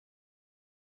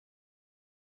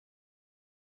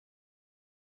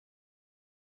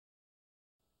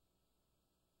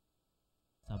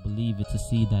believe it's a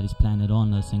seed that is planted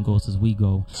on us and goes as we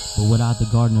go. But without the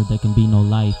gardener, there can be no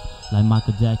life. Like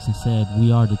Michael Jackson said,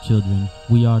 we are the children,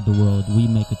 we are the world. We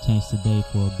make a change today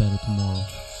for a better tomorrow.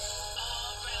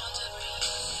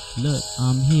 Look,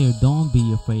 I'm here, don't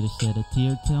be afraid to shed a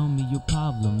tear. Tell me your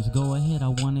problems, go ahead, I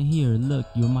wanna hear. Look,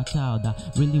 you're my child, I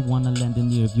really wanna lend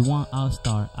an ear. If you want, I'll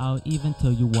start, I'll even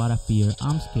tell you what I fear.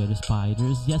 I'm scared of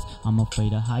spiders, yes, I'm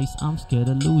afraid of heights. I'm scared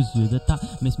to lose you, the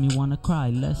thought makes me wanna cry.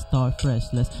 Let's start fresh,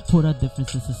 let's put our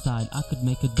differences aside. I could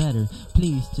make it better,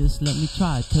 please just let me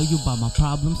try. Tell you about my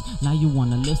problems, now you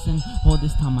wanna listen. All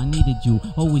this time I needed you,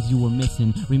 always you were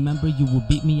missing. Remember you would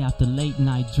beat me after late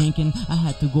night drinking. I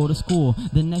had to go to school,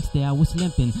 the next day I was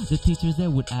limping. The teachers there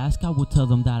would ask, I would tell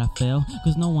them that I failed,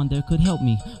 cause no one there could help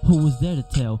me. Who was there to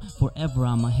tell? Forever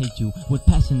I'ma hate you, with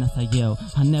passion as I yell.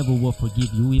 I never will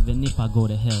forgive you, even if I go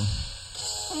to hell.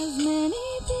 As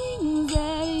many things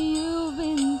that you've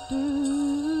been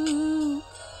through,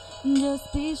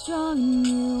 just be strong and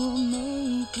you'll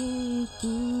make it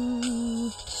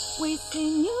through. We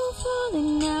seen you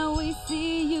falling, now we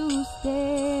see you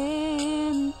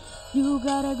stand. You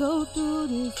gotta go through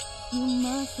this, you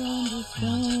must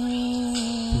understand. To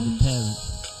the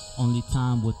parents, only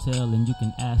time will tell, and you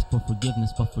can ask for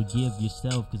forgiveness, but forgive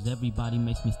yourself, cause everybody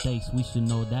makes mistakes, we should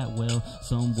know that well.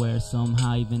 Somewhere,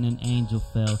 somehow, even an angel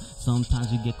fell.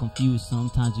 Sometimes you get confused,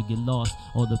 sometimes you get lost.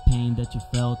 All the pain that you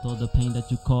felt, all the pain that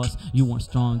you caused. You weren't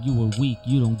strong, you were weak,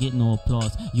 you don't get no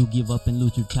applause. You give up and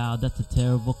lose your child, that's a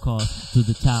terrible cost to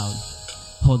the child.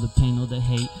 All the pain, all the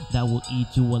hate that will eat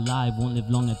you alive won't live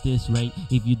long at this rate.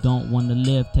 If you don't want to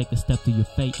live, take a step to your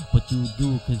fate. But you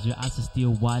do, cause your eyes are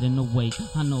still wide and awake.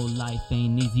 I know life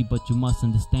ain't easy, but you must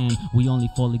understand, we only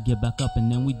fall to get back up and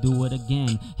then we do it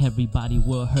again. Everybody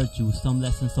will hurt you, some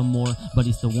less and some more, but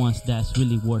it's the ones that's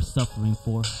really worth suffering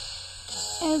for.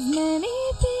 As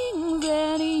many things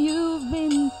that you've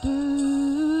been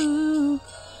through,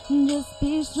 just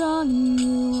be strong and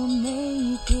you'll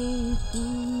make it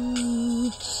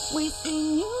through. We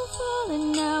seen you fall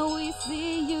and now we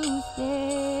see you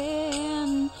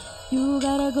stand. You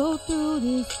gotta go through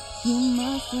this, you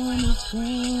must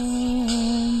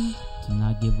understand. To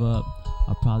not give up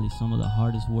are probably some of the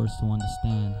hardest words to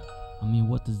understand. I mean,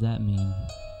 what does that mean?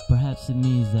 Perhaps it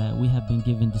means that we have been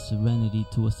given the serenity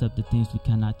to accept the things we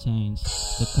cannot change,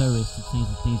 the courage to change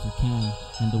the things we can,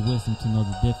 and the wisdom to know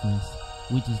the difference.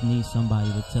 We just need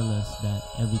somebody to tell us that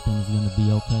everything is going to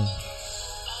be okay.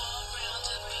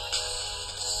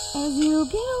 As you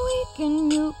get weak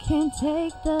and you can't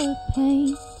take the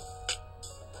pain,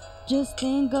 just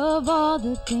think of all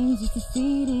the things you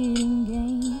succeeded in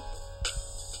gain.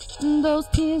 Those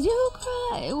tears you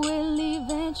cry will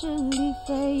eventually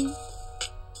fade.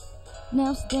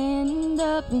 Now stand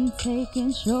up and take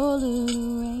control of the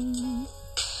reins.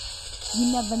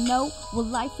 You never know what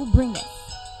life will bring us,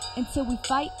 until we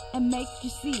fight and make you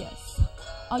see us.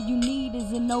 All you need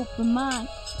is an open mind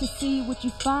to see what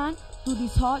you find through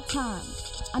these hard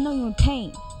times. I know you're in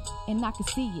pain, and I can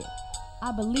see it.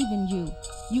 I believe in you,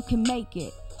 you can make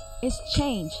it. It's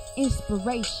change,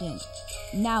 inspiration.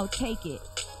 Now take it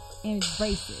and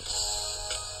embrace it.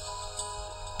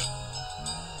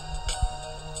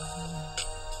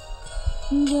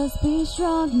 Just be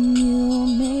strong and you'll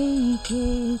make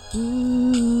it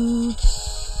through.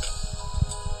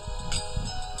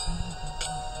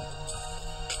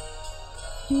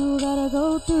 You gotta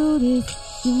go through this,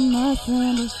 you must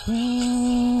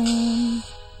understand.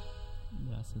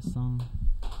 That's a song.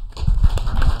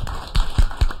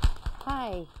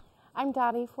 Hi, I'm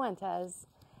Dottie Fuentes,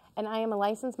 and I am a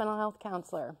licensed mental health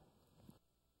counselor.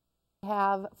 I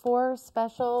have 4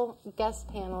 special guest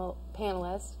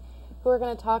panelists who are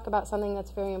going to talk about something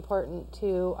that's very important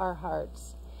to our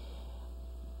hearts.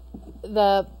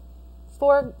 The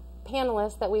 4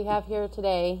 panelists that we have here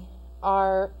today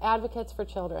are advocates for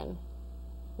children.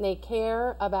 They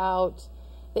care about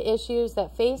the issues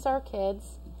that face our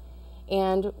kids,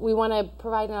 and we want to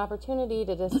provide an opportunity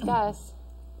to discuss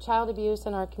child abuse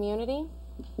in our community,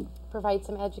 provide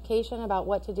some education about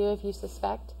what to do if you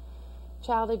suspect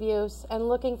child abuse, and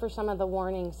looking for some of the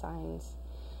warning signs.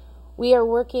 We are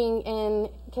working in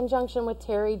conjunction with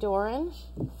Terry Doran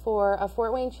for a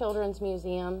Fort Wayne Children's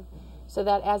Museum so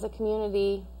that as a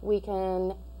community we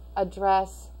can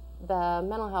address the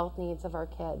mental health needs of our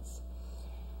kids.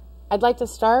 I'd like to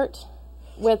start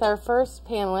with our first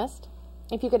panelist.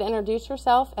 If you could introduce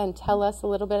yourself and tell us a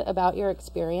little bit about your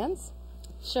experience.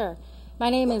 Sure. My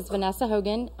name is Vanessa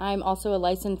Hogan. I'm also a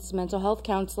licensed mental health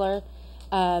counselor,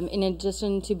 in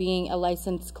addition to being a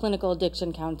licensed clinical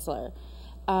addiction counselor.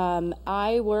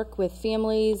 I work with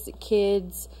families,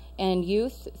 kids, and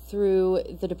youth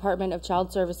through the Department of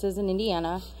Child Services in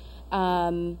Indiana.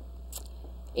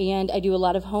 And I do a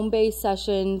lot of home-based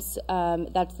sessions.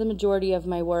 That's the majority of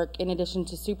my work, in addition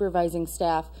to supervising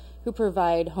staff who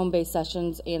provide home-based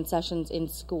sessions and sessions in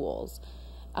schools.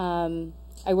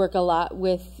 I work a lot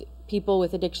with people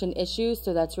with addiction issues,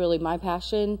 so that's really my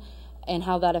passion, and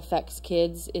how that affects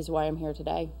kids is why I'm here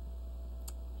today.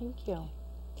 Thank you.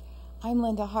 I'm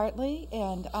Linda Hartley,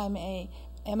 and I'm a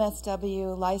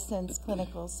MSW licensed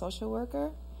clinical social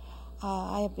worker.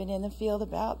 I have been in the field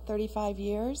about 35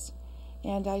 years,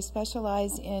 and I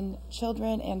specialize in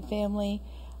children and family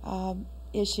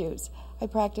issues. I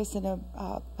practice in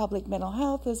a public mental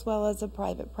health as well as a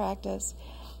private practice,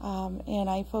 and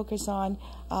I focus on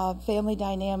family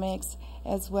dynamics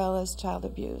as well as child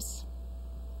abuse.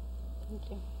 Thank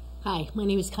you. Hi, my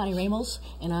name is Connie Ramos,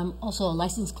 and I'm also a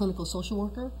licensed clinical social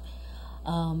worker.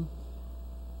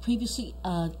 Previously,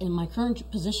 in my current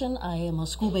position, I am a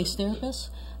school-based therapist.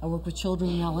 I work with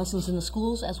children and adolescents in the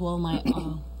schools as well as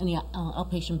on the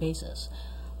outpatient basis.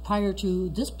 Prior to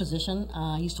this position,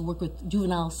 I used to work with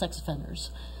juvenile sex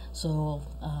offenders. So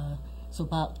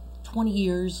about 20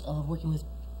 years of working with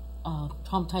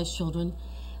traumatized children.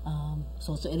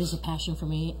 So it is a passion for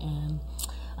me, and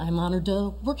I'm honored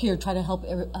to work here, try to help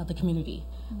the community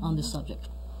on this subject.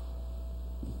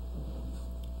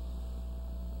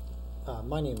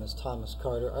 My name is Thomas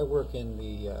Carter. I work in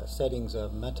the settings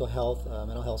of mental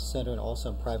health center, and also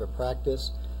in private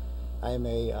practice. I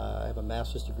have a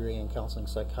master's degree in counseling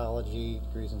psychology,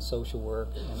 degrees in social work,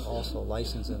 and also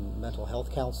licensed in mental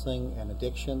health counseling and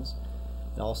addictions,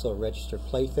 and also a registered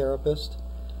play therapist.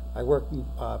 I work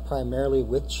primarily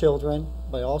with children,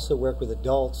 but I also work with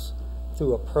adults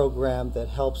through a program that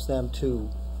helps them to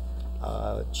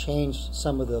change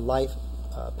some of the life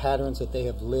patterns that they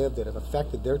have lived that have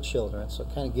affected their children. So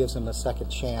it kind of gives them a second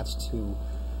chance to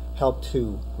help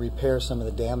to repair some of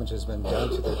the damage that's been done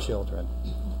to their children.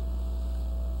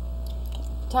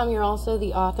 Tom, you're also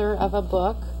the author of a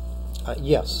book.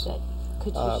 Yes.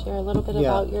 Could you share a little bit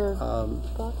about your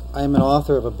book? I'm an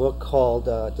author of a book called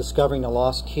Discovering the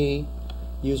Lost Key,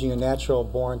 Using Your Natural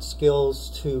Born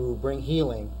Skills to Bring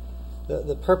Healing.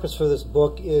 The purpose for this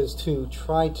book is to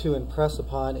try to impress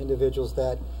upon individuals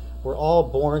that we're all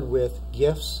born with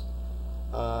gifts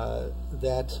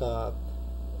that,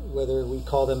 whether we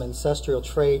call them ancestral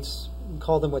traits,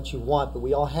 call them what you want, but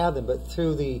we all have them. But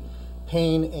through the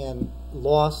pain and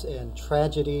loss and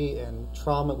tragedy and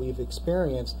trauma we've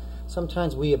experienced,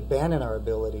 sometimes we abandon our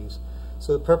abilities.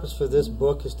 So the purpose for this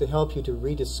book is to help you to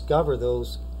rediscover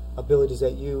those abilities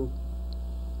that you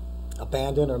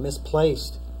abandoned or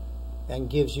misplaced, and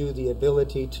gives you the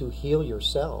ability to heal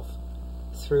yourself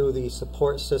through the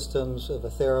support systems of a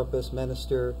therapist,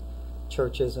 minister,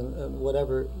 churches, and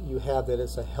whatever you have that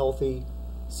is a healthy,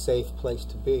 safe place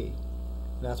to be.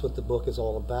 And that's what the book is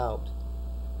all about.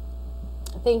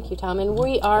 Thank you, Tom. And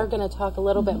we are going to talk a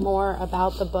little bit more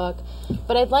about the book,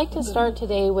 but I'd like to start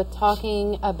today with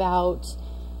talking about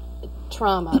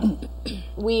trauma.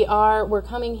 We're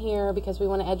coming here because we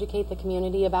want to educate the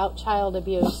community about child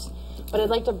abuse, but I'd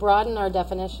like to broaden our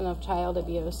definition of child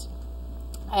abuse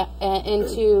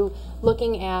into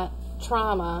looking at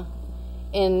trauma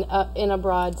in a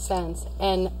broad sense.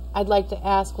 And I'd like to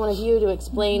ask one of you to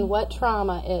explain what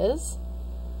trauma is.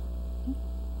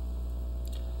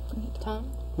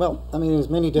 Tom? Well, I mean, there's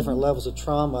many different levels of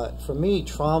trauma. For me,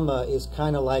 trauma is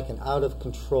kind of like an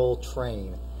out-of-control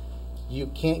train. You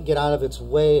can't get out of its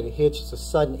way. It hits a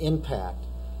sudden impact,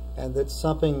 and that's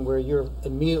something where you're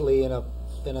immediately in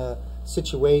a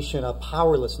situation of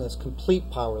powerlessness,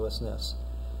 complete powerlessness,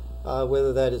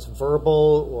 whether that is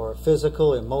verbal or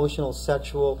physical, emotional,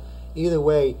 sexual. Either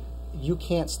way, you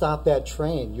can't stop that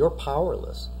train. You're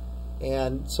powerless.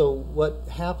 And so what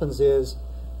happens is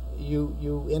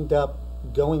you end up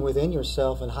going within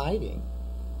yourself and hiding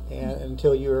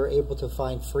until you're able to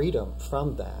find freedom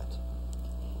from that.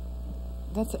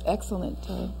 That's an excellent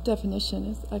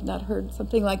definition. I've not heard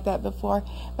something like that before.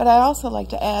 But I'd also like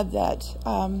to add that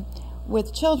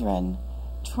with children,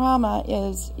 trauma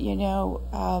is,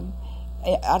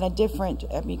 on a different,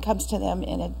 comes to them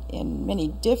in many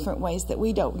different ways that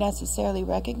we don't necessarily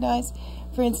recognize.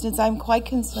 For instance, I'm quite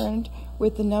concerned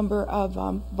with the number of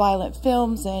violent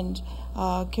films and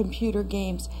computer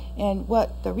games. And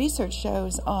what the research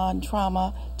shows on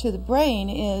trauma to the brain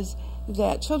is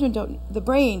that the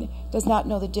brain does not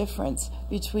know the difference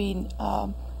between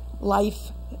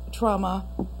life trauma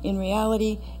in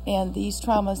reality and these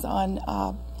traumas on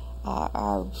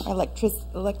our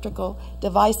electrical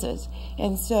devices.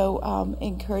 And so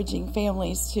encouraging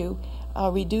families to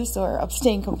reduce or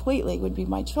abstain completely would be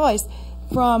my choice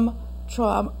from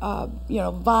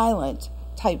violent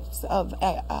types of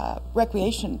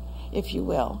recreation if you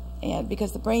will, and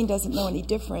because the brain doesn't know any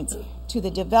difference to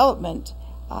the development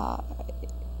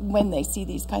when they see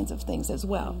these kinds of things as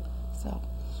well. So,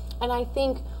 and I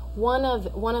think one of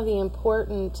the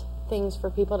important things for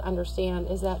people to understand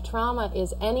is that trauma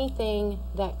is anything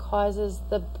that causes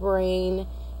the brain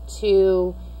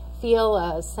to feel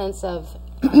a sense of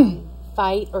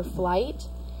fight or flight.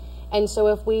 And so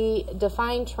if we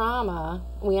define trauma,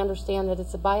 we understand that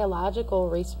it's a biological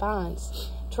response.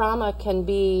 Trauma can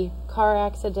be car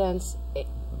accidents,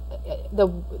 the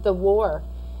war,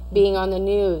 being on the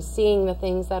news, seeing the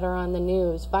things that are on the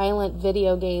news, violent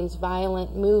video games,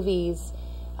 violent movies,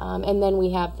 and then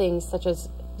we have things such as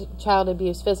child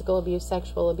abuse, physical abuse,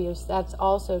 sexual abuse. That's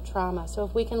also trauma. So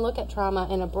if we can look at trauma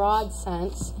in a broad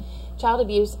sense, child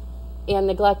abuse and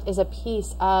neglect is a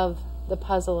piece of the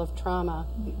puzzle of trauma.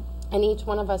 And each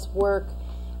one of us work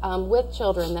with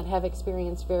children that have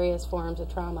experienced various forms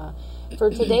of trauma. For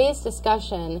today's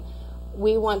discussion,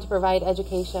 we want to provide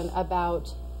education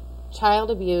about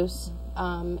child abuse,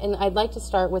 and I'd like to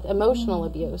start with emotional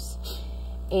abuse.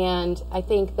 And I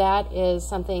think that is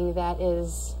something that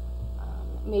is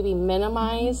maybe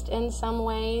minimized in some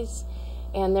ways,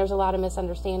 and there's a lot of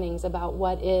misunderstandings about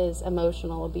what is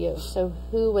emotional abuse. So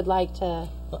who would like to?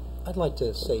 I'd like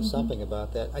to say something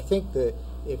about that. I think that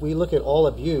if we look at all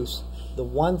abuse, the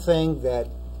one thing that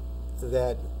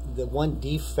the one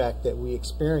defect that we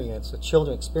experience, that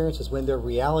children experience, is when their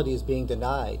reality is being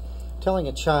denied. Telling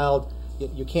a child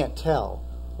you can't tell,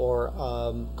 or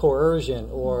coercion,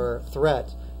 or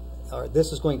threat, or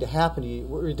this is going to happen to you.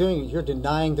 What you're doing is you're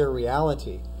denying their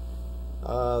reality,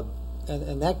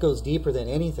 and that goes deeper than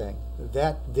anything.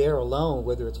 That there alone,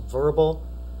 whether it's verbal,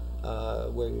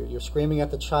 where you're screaming at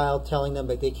the child, telling them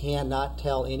that they cannot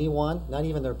tell anyone, not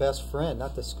even their best friend,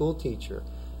 not the school teacher,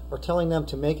 or telling them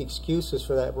to make excuses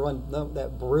for that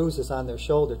bruise that's on their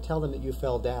shoulder. Tell them that you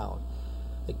fell down.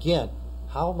 Again,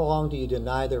 how long do you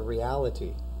deny their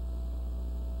reality?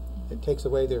 It takes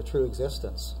away their true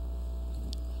existence.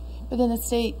 but in the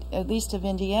state, at least of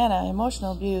Indiana,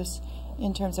 emotional abuse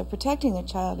in terms of protecting the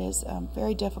child is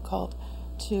very difficult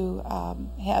to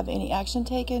have any action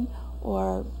taken,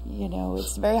 or, you know,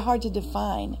 it's very hard to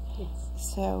define. Yes.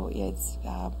 So it's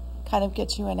kind of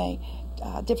gets you in a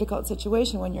difficult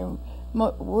situation when you're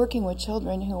working with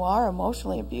children who are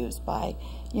emotionally abused by,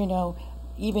 you know,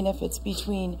 even if it's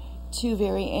between two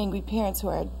very angry parents who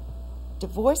are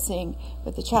divorcing,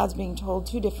 but the child's being told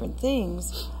two different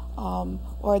things,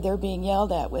 or they're being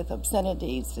yelled at with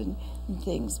obscenities and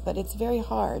things. But it's very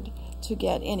hard to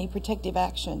get any protective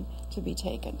action to be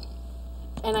taken.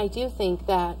 And I do think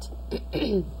that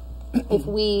if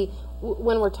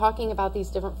when we're talking about these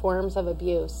different forms of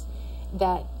abuse,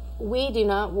 that we do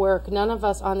not work, none of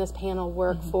us on this panel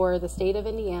work for the state of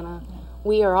Indiana.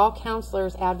 We are all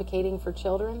counselors advocating for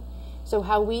children. So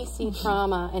how we see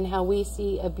trauma and how we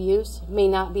see abuse may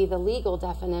not be the legal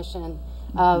definition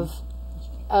of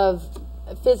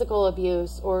physical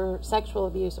abuse or sexual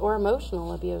abuse or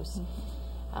emotional abuse.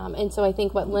 And so I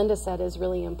think what Linda said is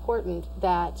really important,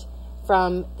 that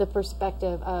from the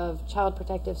perspective of Child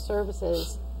Protective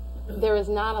Services, there is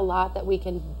not a lot that we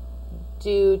can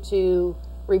do to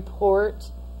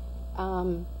report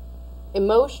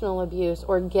emotional abuse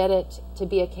or get it to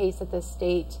be a case that the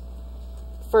state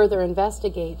further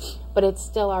investigates, but it's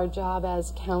still our job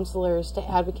as counselors to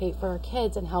advocate for our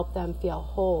kids and help them feel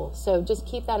whole. So just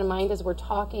keep that in mind as we're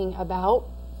talking about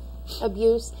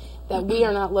abuse, that we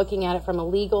are not looking at it from a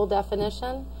legal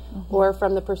definition or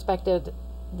from the perspective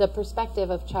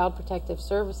of Child Protective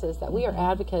Services, that we are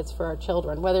advocates for our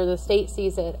children, whether the state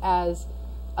sees it as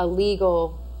a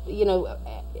legal, you know,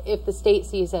 if the state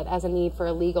sees it as a need for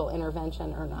a legal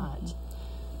intervention or not.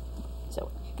 So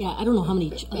yeah, I don't know how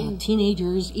many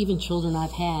teenagers, even children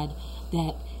I've had,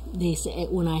 that they say,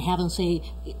 when I have them say,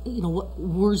 you know, what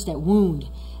words that wound,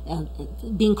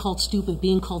 being called stupid,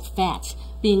 being called fat,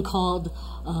 being called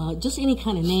just any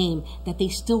kind of name, that they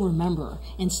still remember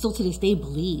and still to this day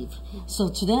believe. So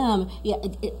to them, yeah,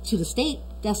 to the state,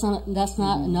 that's not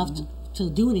enough to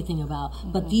do anything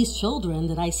about. But these children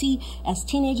that I see as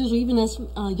teenagers or even as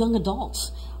young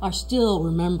adults are still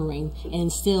remembering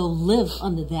and still live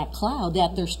under that cloud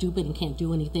that they're stupid and can't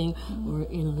do anything, or,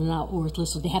 you know, they're not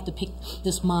worthless, so they have to pick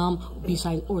this mom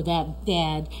beside or that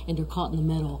dad, and they're caught in the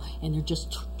middle, and they're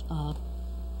just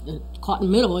they're caught in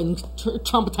the middle and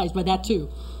traumatized by that too.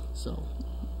 So,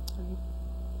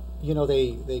 you know,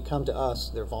 they come to us,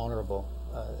 they're vulnerable.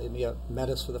 They met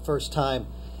us for the first time,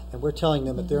 and we're telling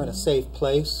them that they're in a safe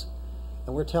place,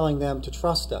 and we're telling them to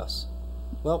trust us.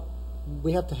 Well,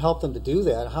 we have to help them to do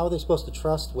that. How are they supposed to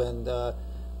trust when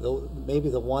maybe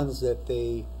the ones that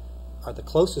they are the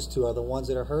closest to are the ones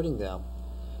that are hurting them.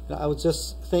 And I was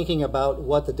just thinking about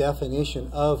what the definition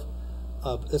of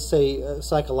let's say,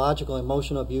 psychological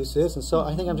emotional abuse is, and so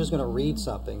I think I'm just going to read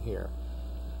something here.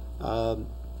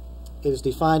 It is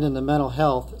defined in the mental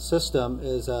health system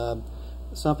as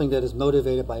something that is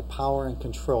motivated by power and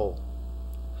control.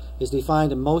 It is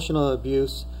defined emotional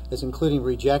abuse as including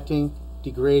rejecting,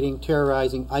 degrading,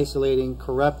 terrorizing, isolating,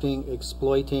 corrupting,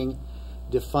 exploiting,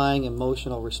 defying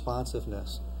emotional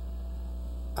responsiveness.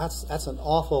 That's an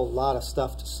awful lot of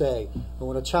stuff to say. But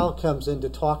when a child comes in to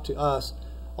talk to us,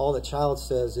 all the child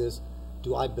says is,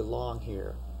 do I belong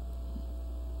here?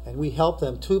 And we help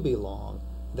them to belong.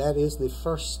 That is the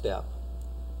first step.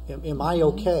 Am I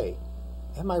okay?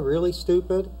 Am I really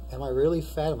stupid? Am I really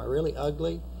fat? Am I really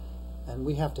ugly? And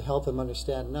we have to help them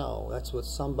understand, no, that's what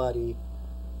somebody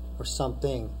or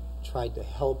something tried to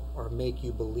help or make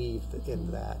you believe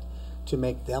in that, to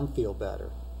make them feel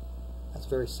better. That's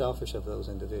very selfish of those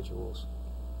individuals.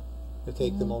 To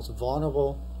take the most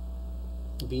vulnerable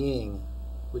being,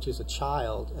 which is a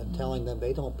child, and telling them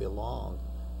they don't belong.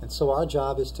 And so our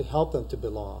job is to help them to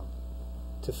belong,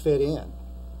 to fit in.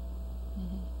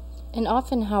 And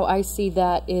often how I see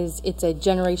that is it's a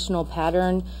generational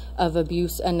pattern of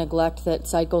abuse and neglect that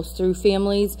cycles through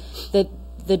families, that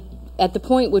at the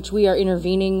point which we are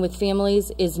intervening with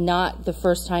families is not the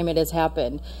first time it has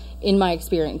happened, in my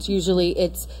experience. Usually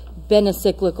it's been a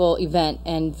cyclical event,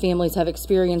 and families have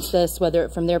experienced this, whether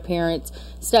from their parents,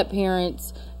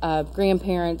 step-parents,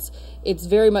 grandparents. It's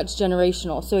very much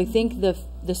generational. So I think the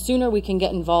sooner we can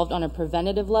get involved on a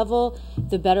preventative level,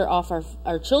 the better off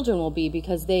our children will be,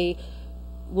 because they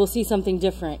will see something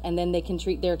different, and then they can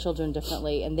treat their children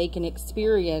differently, and they can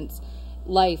experience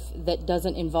life that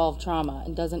doesn't involve trauma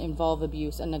and doesn't involve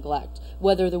abuse and neglect,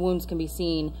 whether the wounds can be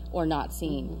seen or not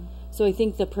seen. So I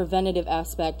think the preventative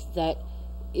aspect that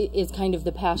is kind of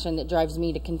the passion that drives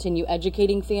me to continue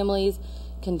educating families,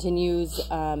 continues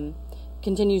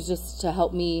just to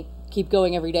help me keep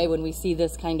going every day when we see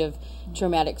this kind of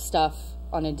traumatic stuff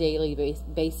on a daily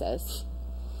basis.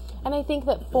 And I think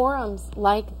that forums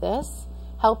like this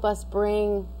help us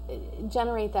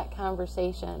generate that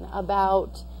conversation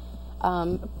about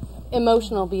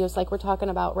emotional abuse, like we're talking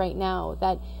about right now,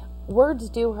 that words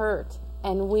do hurt,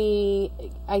 and we,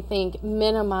 I think,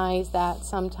 minimize that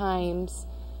sometimes.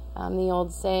 The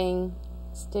old saying,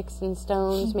 sticks and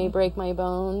stones may break my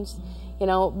bones, you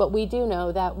know, but we do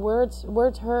know that words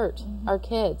hurt our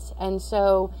kids. And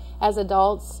so as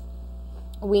adults,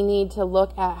 we need to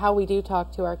look at how we do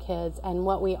talk to our kids and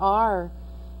what we are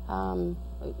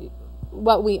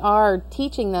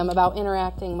teaching them about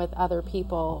interacting with other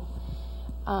people.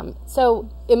 So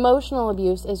emotional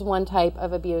abuse is one type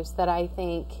of abuse that I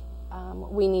think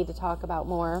we need to talk about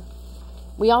more.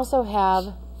 We also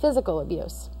have physical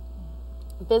abuse.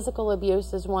 Physical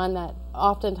abuse is one that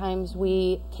oftentimes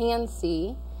we can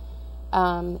see,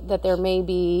 that there may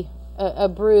be a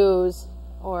bruise,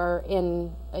 or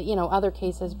in other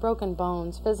cases broken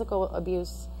bones. Physical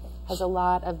abuse has a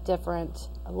lot of different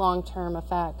long-term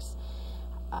effects.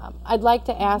 I'd like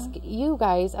to ask you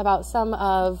guys about some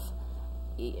of,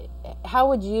 how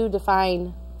would you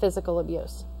define physical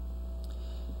abuse?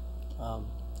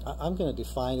 I'm going to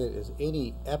define it as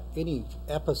any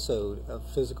episode of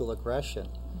physical aggression.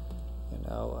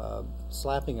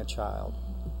 Slapping a child.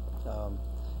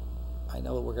 I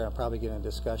know we're going to probably get into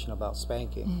a discussion about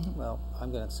spanking. Well,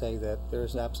 I'm going to say that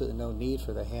there's absolutely no need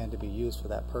for the hand to be used for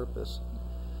that purpose.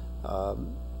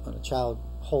 When a child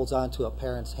holds on to a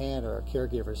parent's hand or a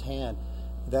caregiver's hand,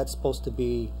 that's supposed to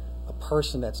be a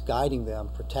person that's guiding them,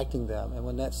 protecting them, and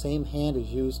when that same hand is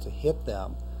used to hit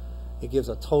them, it gives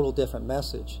a total different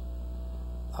message.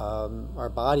 Our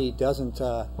body doesn't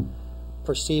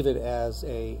perceive it as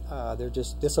they're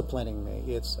just disciplining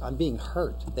me. It's, I'm being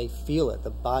hurt. They feel it.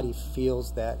 The body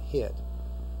feels that hit,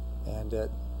 and it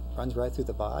runs right through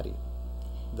the body,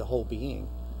 the whole being.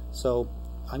 So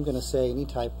I'm going to say any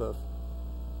type of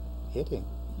hitting.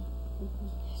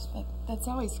 That's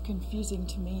always confusing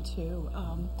to me too,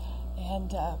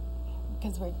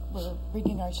 because we're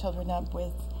bringing our children up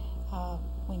with,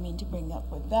 we mean to bring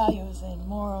up with values and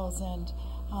morals, and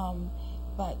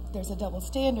but there's a double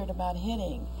standard about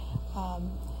hitting.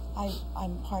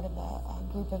 I'm part of a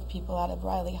group of people out of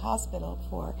Riley Hospital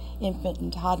for infant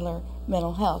and toddler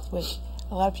mental health, which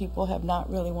a lot of people have not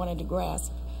really wanted to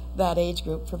grasp that age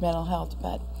group for mental health,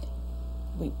 but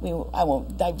I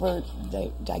won't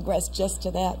digress just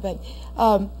to that. But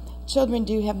children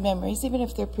do have memories, even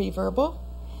if they're pre-verbal,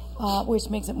 which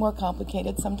makes it more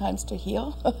complicated sometimes to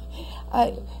heal.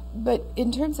 But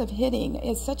in terms of hitting,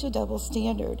 it's such a double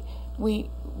standard. We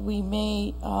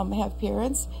may have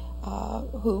parents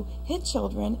who hit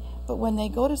children, but when they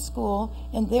go to school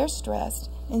and they're stressed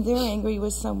and they're angry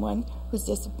with someone who's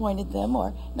disappointed them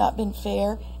or not been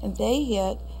fair and they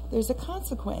hit, there's a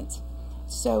consequence.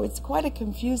 So it's quite a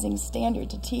confusing standard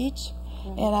to teach.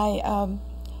 And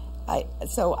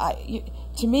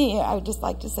to me, I would just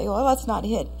like to say, well, let's not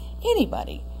hit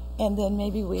anybody. And then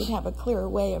maybe we'd have a clearer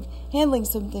way of handling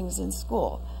some things in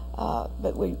school.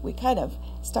 But we kind of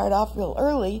start off real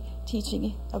early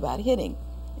teaching about hitting.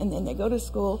 And then they go to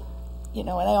school, and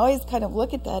I always kind of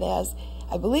look at that as,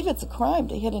 I believe it's a crime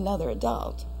to hit another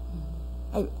adult.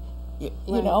 You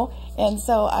know, and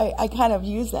so I kind of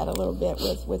use that a little bit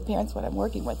with parents when I'm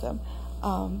working with them.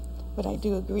 But I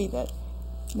do agree that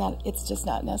it's just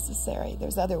not necessary.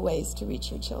 There's other ways to reach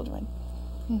your children.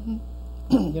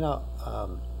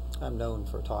 I'm known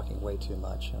for talking way too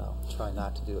much, and I'll try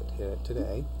not to do it here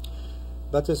today.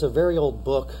 But there's a very old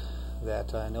book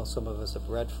that I know some of us have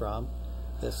read from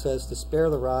that says, to spare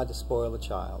the rod, to spoil the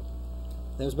child.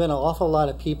 There's been an awful lot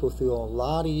of people through a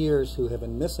lot of years who have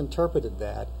misinterpreted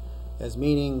that as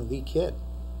meaning the kid.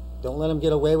 Don't let them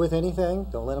get away with anything.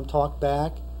 Don't let them talk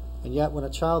back. And yet when a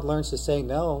child learns to say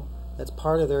no, that's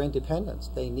part of their independence.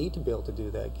 They need to be able to do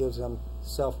that. It gives them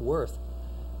self-worth,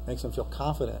 makes them feel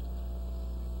confident.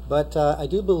 But I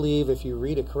do believe if you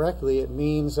read it correctly, it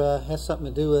means has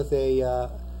something to do with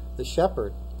the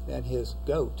shepherd and his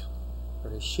goat or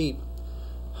his sheep.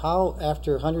 How,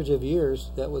 after hundreds of years,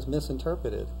 that was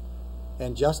misinterpreted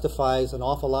and justifies an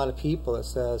awful lot of people that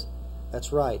says,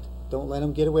 that's right, don't let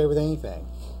them get away with anything.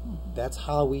 That's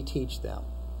how we teach them.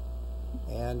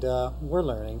 And we're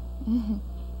learning.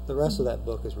 The rest of that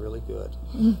book is really good.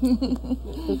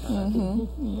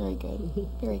 Very good.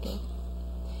 Very good.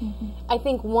 I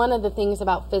think one of the things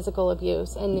about physical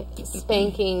abuse and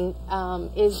spanking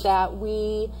is that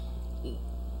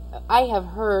I have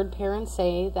heard parents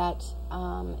say that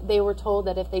they were told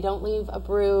that if they don't leave a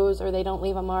bruise or they don't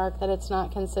leave a mark, that it's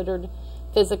not considered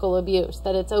physical abuse,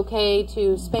 that it's okay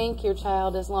to spank your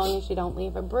child as long as you don't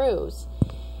leave a bruise.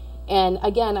 And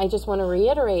again, I just want to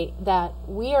reiterate that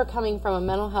we are coming from a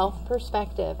mental health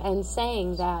perspective and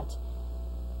saying that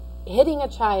hitting a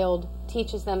child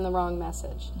teaches them the wrong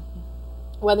message.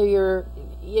 Whether you're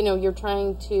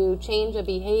trying to change a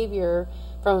behavior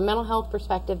from a mental health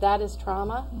perspective, that is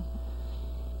trauma.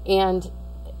 And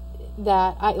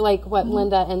that, I like what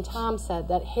Linda and Tom said,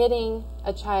 that hitting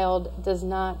a child does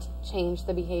not change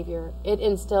the behavior. It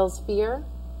instills fear,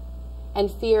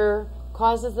 and fear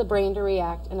causes the brain to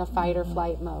react in a fight or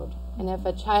flight mode. And if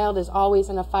a child is always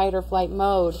in a fight or flight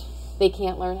mode, they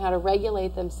can't learn how to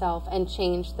regulate themselves and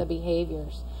change the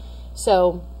behaviors.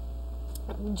 So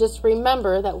just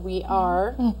remember that we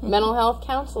are mental health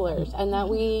counselors, and that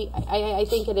I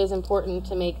think it is important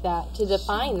to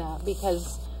define that,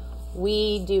 because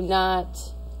we do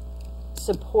not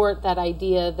support that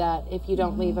idea that if you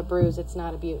don't leave a bruise, it's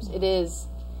not abuse. It is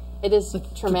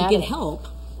traumatic. To get help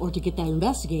or to get that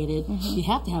investigated, you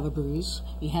have to have a bruise.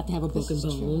 You have to have a broken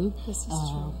bone. This is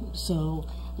true.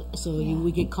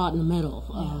 We get caught in the middle.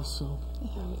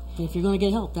 But if you're going to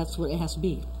get help, that's what it has to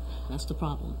be. That's the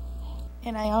problem.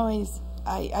 And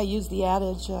I use the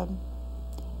adage,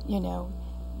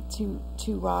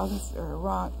 two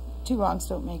wrongs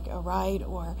don't make a right,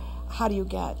 or how do you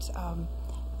get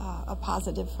a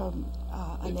positive from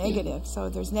a negative? So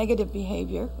there's negative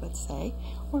behavior, let's say,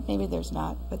 or maybe there's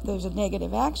not, but there's a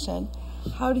negative action.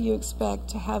 How do you expect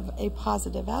to have a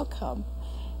positive outcome?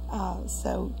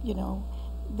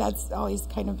 That's always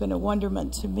kind of been a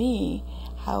wonderment to me,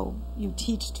 how you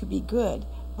teach to be good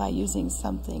by using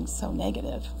something so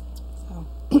negative. So.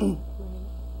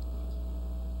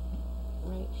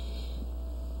 Right.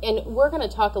 And we're going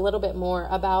to talk a little bit more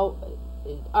about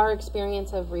our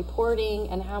experience of reporting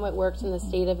and how it works in the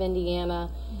state of Indiana.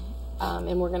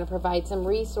 And we're going to provide some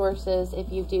resources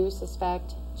if you do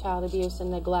suspect child abuse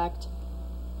and neglect.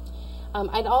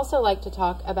 I'd also like to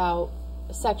talk about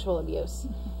sexual abuse.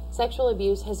 Sexual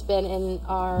abuse has been in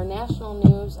our national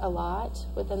news a lot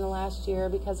within the last year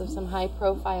because of some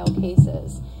high-profile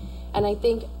cases. And I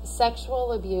think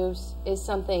sexual abuse is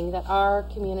something that our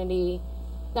community,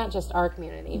 not just our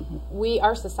community,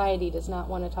 our society does not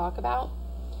want to talk about.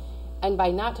 And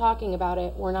by not talking about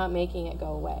it, we're not making it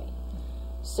go away.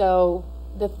 So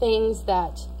the things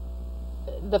that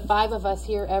the five of us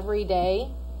here every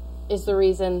day is the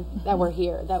reason that we're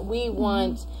here, that we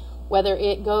want, whether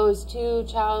it goes to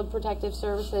Child Protective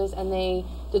Services and they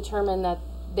determine that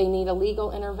they need a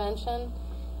legal intervention,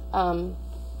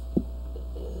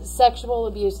 sexual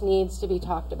abuse needs to be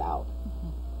talked about.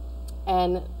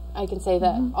 And I can say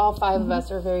that all five of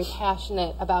us are very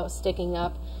passionate about sticking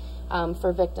up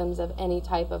for victims of any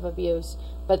type of abuse.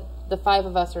 But the 5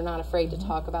 of us are not afraid to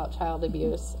talk about child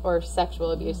abuse or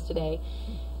sexual abuse today.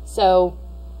 So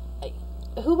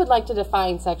who would like to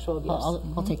define sexual abuse?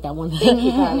 I'll take that one. Thank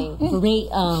you, Connie.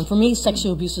 For me,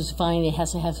 sexual abuse is defined. It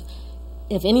has to have,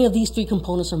 if any of these 3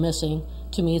 components are missing,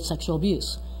 to me, it's sexual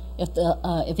abuse.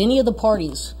 If any of the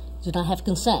parties do not have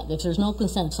consent, if there's no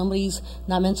consent, if somebody's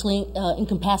not mentally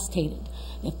incapacitated,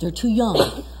 if they're too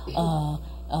young,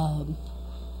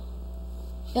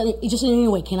 just in any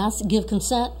way cannot give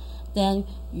consent, then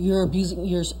you're abusing.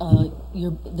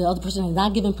 The other person has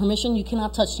not given permission. You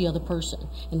cannot touch the other person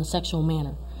in a sexual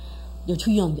manner. They're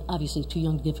too young, obviously, too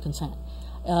young to give consent.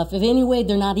 If in any way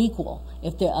they're not equal,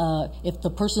 if the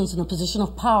person's in a position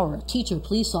of power, a teacher,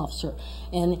 police officer,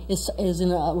 and is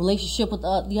in a relationship with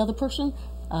the other person,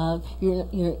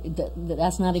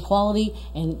 that's not equality,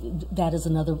 and that is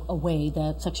another way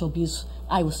that sexual abuse,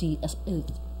 I will see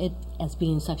it as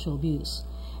being sexual abuse.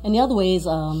 And the other way is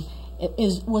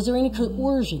was there any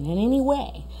coercion in any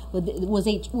way?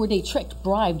 Were they tricked,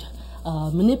 bribed,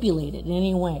 manipulated in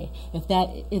any way? If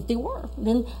they were,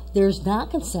 then there's not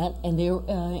consent, and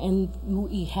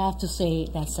we have to say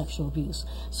that's sexual abuse.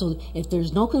 So if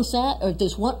there's no consent, or if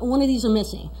there's one of these are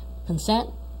missing, consent,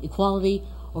 equality,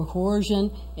 or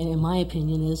coercion, and in my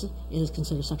opinion is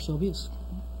considered sexual abuse.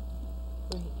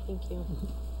 Great, thank you.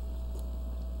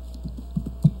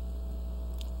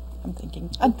 I'm thinking.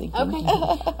 Okay,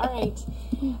 all right.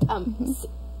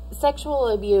 Sexual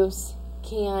abuse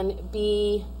can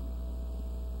be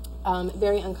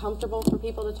very uncomfortable for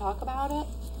people to talk about it.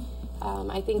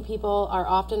 I think people are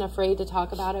often afraid to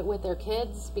talk about it with their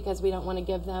kids because we don't want to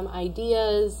give them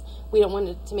ideas. We don't want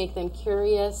it to make them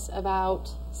curious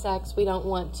about sex. We don't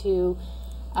want to,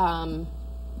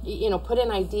 put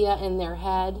an idea in their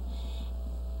head.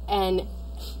 And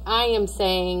I am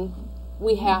saying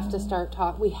we have to start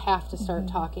We have to start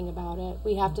talking about it.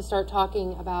 We have to start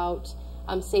talking about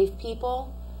safe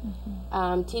people.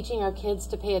 Teaching our kids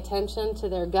to pay attention to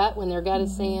their gut when their gut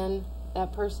is saying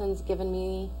that person's given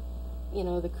me,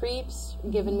 the creeps,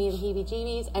 giving me the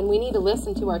heebie-jeebies, and we need to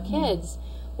listen to our kids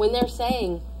when they're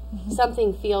saying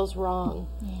something feels wrong,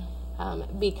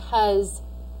 because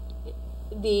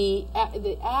the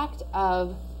act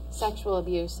of sexual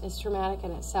abuse is traumatic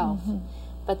in itself,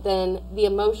 but then the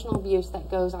emotional abuse that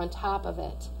goes on top of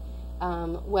it.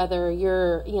 Whether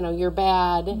you're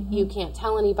bad, you can't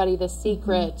tell anybody the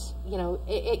secret,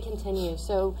 it continues.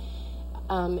 So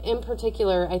in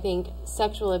particular, I think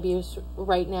sexual abuse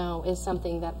right now is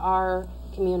something that our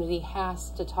community has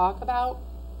to talk about.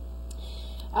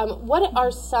 What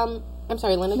are some, I'm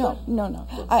sorry, Linda? No.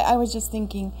 I was just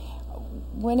thinking,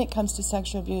 when it comes to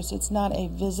sexual abuse, it's not a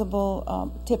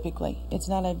visible, typically, it's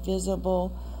not a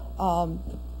visible,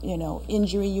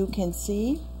 injury you can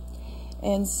see.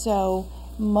 And so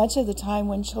much of the time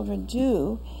when children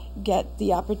do get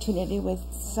the opportunity with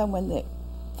someone that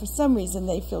for some reason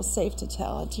they feel safe to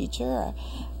tell, a teacher or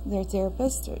their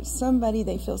therapist or somebody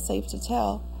they feel safe to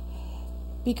tell,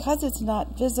 because it's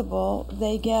not visible,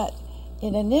 they get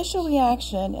an initial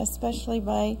reaction, especially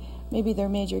by maybe their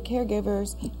major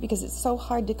caregivers, because it's so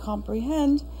hard to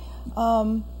comprehend,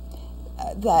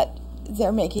 that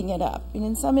they're making it up. And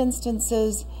in some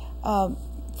instances,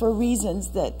 for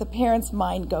reasons that the parent's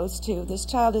mind goes to, this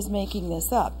child is making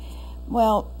this up.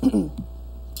 Well,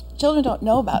 children don't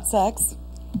know about sex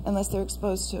unless they're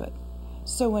exposed to it.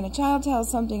 So when a child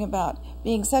tells something about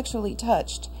being sexually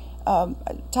touched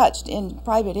in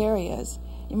private areas,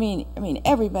 I mean,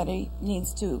 everybody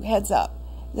needs to heads up.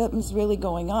 That's really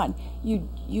going on.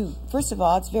 You first of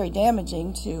all, it's very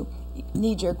damaging to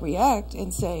knee-jerk react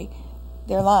and say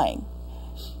they're lying.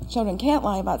 Children can't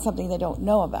lie about something they don't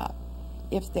know about.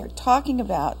 If they're talking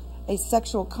about a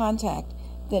sexual contact,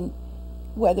 then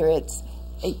whether it's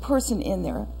a person in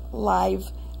their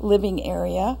live living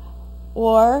area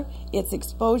or it's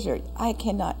exposure, I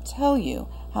cannot tell you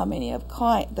how many of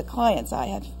the clients I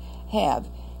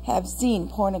have seen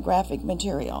pornographic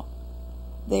material.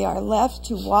 They are left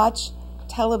to watch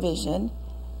television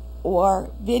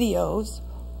or videos.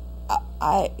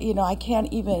 I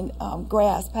can't even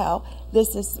grasp how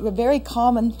this is a very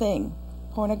common thing,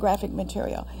 pornographic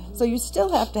material. So you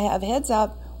still have to have heads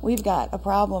up, we've got a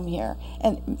problem here.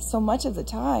 And so much of the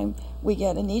time we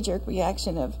get a knee-jerk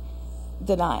reaction of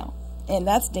denial, and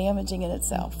that's damaging in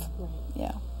itself. Right.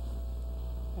 Yeah.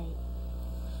 Right.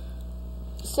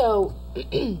 So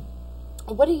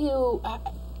what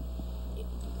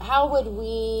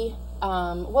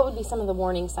would be some of the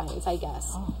warning signs, I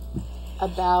guess,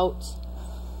 about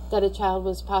that a child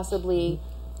was possibly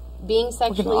being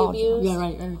sexually abused? Yeah,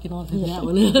 right. I can all do that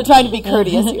one. Trying to be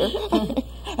courteous here.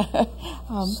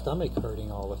 stomach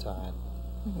hurting all the time,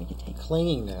 we could take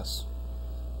clinginess,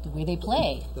 The way they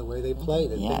play. the way they play,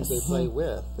 the Yes. things they play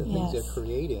with, the things Yes. they're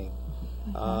creating.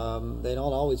 They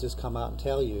don't always just come out and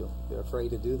tell you. They're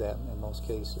afraid to do that in most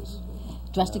cases.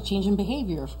 Drastic change in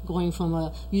behavior, going from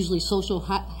a usually social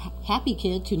happy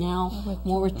kid to now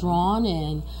more withdrawn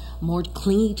and more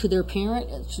clingy to their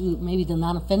parent, to maybe the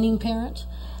non-offending parent.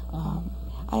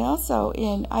 I also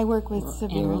I work with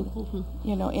severe, uncle.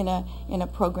 you know, in a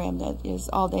program that is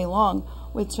all day long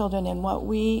with children, and what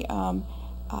we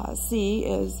see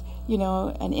is, you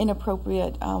know, an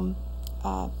inappropriate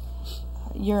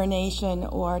urination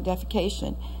or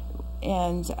defecation,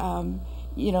 and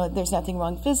you know, there's nothing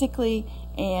wrong physically,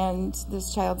 and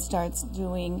this child starts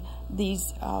doing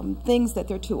these things that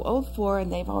they're too old for,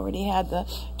 and they've already had the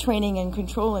training and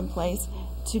control in place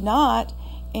to not.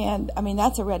 And I mean,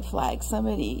 that's a red flag.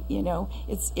 Somebody, you know,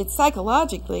 it's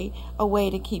psychologically a way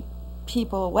to keep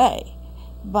people away,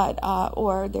 but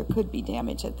or there could be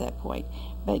damage at that point.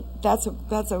 But that's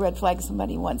a red flag.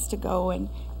 Somebody wants to go and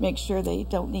make sure they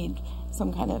don't need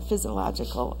some kind of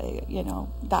physiological, you know,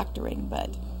 doctoring.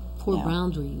 But Poor yeah.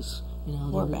 boundaries. You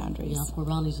know, Poor boundaries. Yeah, poor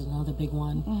boundaries is another big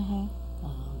one.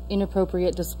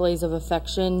 Inappropriate displays of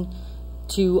affection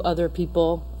to other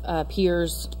people,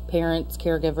 peers, parents,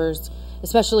 caregivers,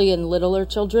 especially in littler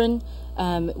children,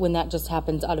 when that just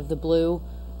happens out of the blue.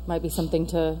 Might be something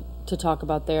to talk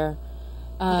about there.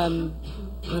 A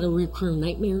lot of recurring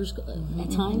nightmares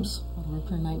at times. A lot of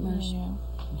recurring nightmares.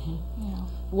 yeah.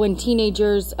 When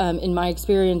teenagers, in my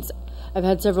experience, I've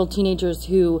had several teenagers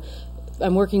who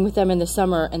I'm working with them in the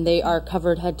summer, and they are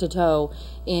covered head to toe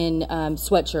in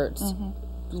sweatshirts,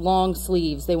 long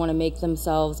sleeves. They want to make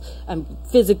themselves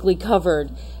physically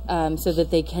covered so that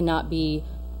they cannot be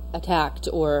attacked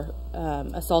or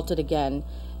assaulted again.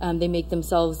 They make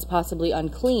themselves possibly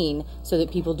unclean so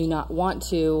that people do not want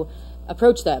to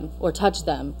approach them or touch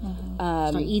them.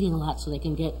 Start eating a lot so they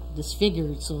can get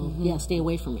disfigured. So yeah, stay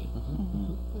away from me.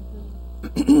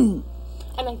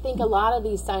 And I think a lot of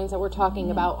these signs that we're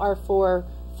talking about are for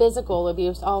physical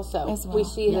abuse also. As well. We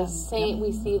see Yeah. the same.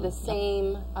 We see the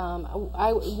same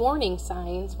warning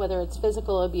signs, whether it's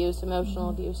physical abuse, emotional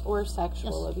abuse, or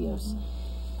sexual abuse.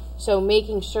 So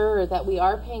making sure that we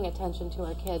are paying attention to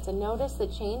our kids and notice the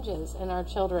changes in our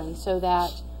children so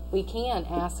that we can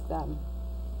ask them.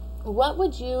 What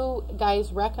would you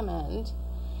guys recommend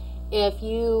if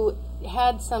you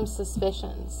had some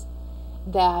suspicions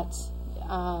that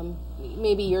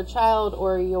maybe your child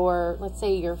or your, let's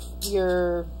say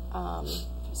your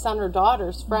son or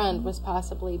daughter's friend was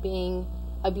possibly being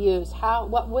abused?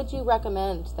 What would you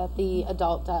recommend that the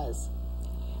adult does?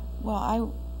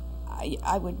 Well,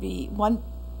 I would the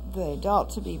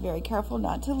adult to be very careful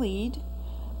not to lead,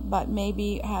 but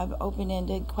maybe have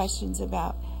open-ended questions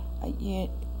about, you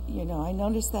know, I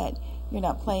noticed that you're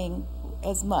not playing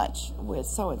as much with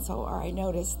so-and-so, or I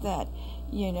noticed that,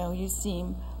 you know, you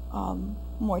seem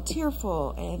more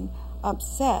tearful and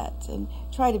upset, and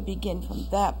try to begin from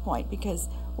that point, because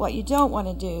what you don't want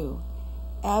to do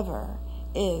ever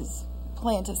is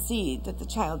plant a seed that the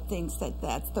child thinks that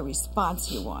that's the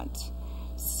response you want.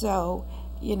 So,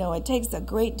 you know, it takes a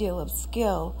great deal of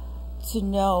skill to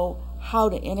know how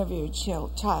to interview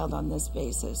a child on this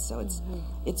basis. So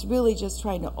it's really just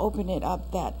trying to open it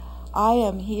up that I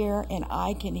am here and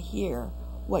I can hear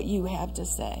what you have to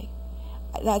say.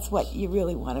 That's what you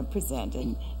really want to present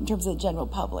in terms of the general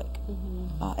public.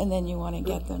 And then you want to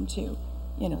get them to,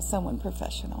 you know, someone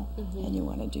professional, and you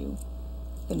want to do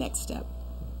the next step.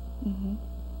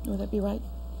 Would that be right?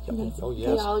 Oh, We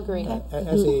yes. all agree.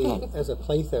 As a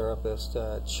play therapist,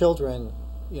 children,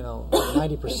 you know,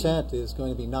 90% is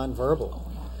going to be nonverbal.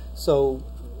 So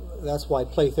that's why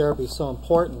play therapy is so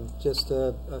important. Just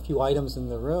a few items in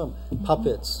the room.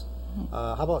 Puppets.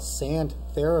 How about sand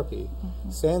therapy?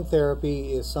 Sand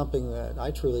therapy is something that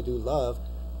I truly do love.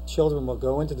 Children will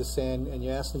go into the sand and you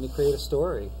ask them to create a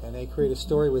story, and they create a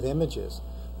story with images.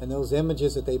 And those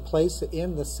images that they place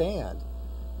in the sand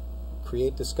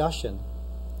create discussion,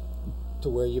 to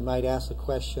where you might ask the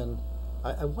question,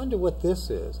 I wonder what this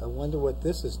is. I wonder what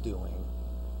this is doing.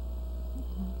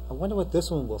 I wonder what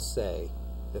this one will say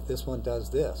if this one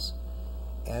does this.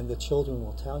 And the children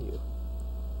will tell you.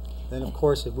 Then, of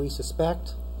course, if we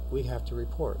suspect, we have to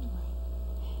report.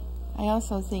 I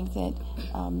also think that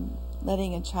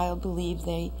letting a child believe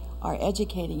they are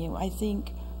educating you, I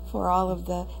think for all of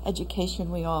the education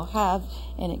we all have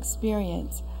and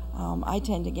experience, I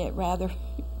tend to get rather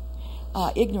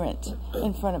ignorant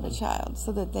in front of a child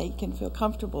so that they can feel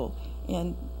comfortable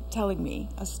in telling me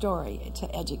a story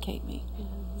to educate me.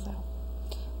 So.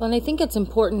 Well, and I think it's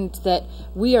important that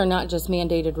we are not just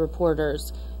mandated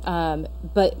reporters,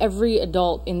 but every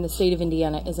adult in the state of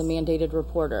Indiana is a mandated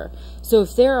reporter. So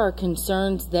if there are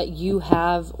concerns that you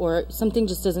have or something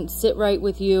just doesn't sit right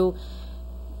with you,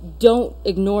 don't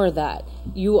ignore that.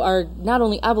 You are not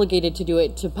only obligated to do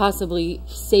it to possibly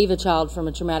save a child from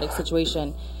a traumatic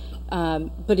situation,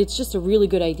 but it's just a really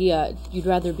good idea. You'd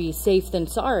rather be safe than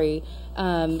sorry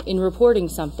in reporting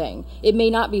something. It may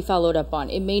not be followed up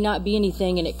on. It may not be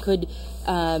anything, and it could,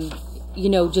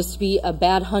 just be a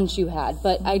bad hunch you had.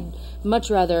 But I'd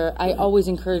much rather, I always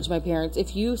encourage my parents,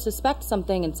 if you suspect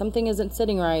something and something isn't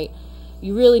sitting right,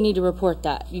 you really need to report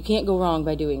that. You can't go wrong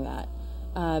by doing that.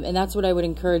 And that's what I would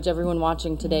encourage everyone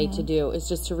watching today to do, is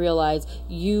just to realize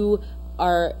you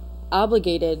are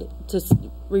obligated to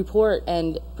report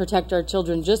and protect our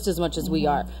children just as much as we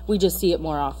are. We just see it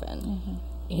more often.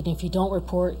 And if you don't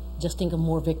report, just think of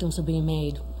more victims are being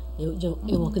made. It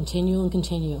will continue and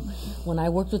continue. When I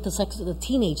worked with the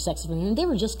teenage sex offenders, and they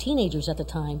were just teenagers at the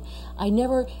time, I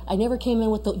never came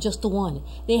in with just the one.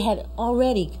 They had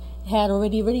already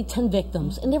 10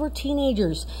 victims, and they were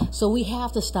teenagers. So we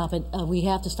have to stop it. We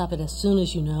have to stop it as soon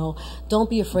as you know. Don't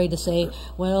be afraid to say,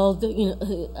 well,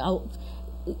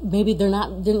 maybe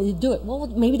didn't do it. Well,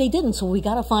 maybe they didn't. So we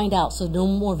got to find out. So no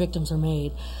more victims are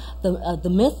made. The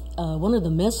myth, one of the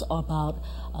myths about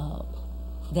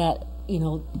that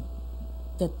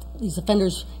that these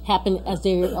offenders happen as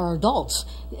they are adults.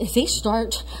 If they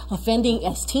start offending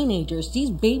as teenagers,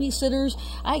 these babysitters,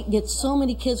 I get so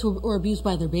many kids who are abused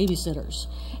by their babysitters.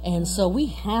 And so we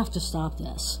have to stop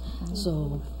this.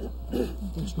 So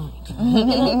there's mine.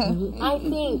 I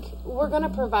think we're going to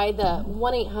provide the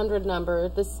 1-800 number.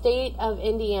 The state of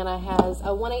Indiana has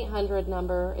a 1-800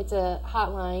 number. It's a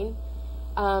hotline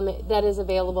that is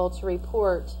available to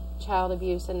report child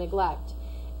abuse and neglect.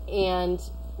 And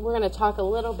we're going to talk a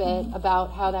little bit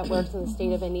about how that works in the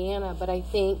state of Indiana, but I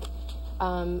think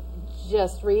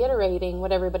just reiterating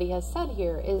what everybody has said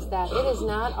here is that it is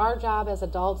not our job as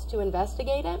adults to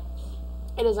investigate it.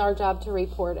 It is our job to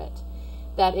report it.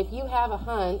 That if you have a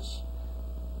hunch,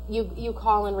 you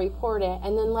call and report it,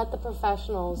 and then let the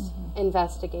professionals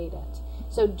investigate it.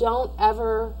 So don't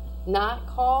ever not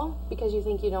call because you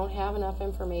think you don't have enough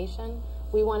information.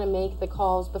 We want to make the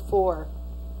calls before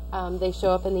they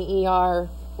show up in the ER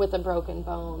with a broken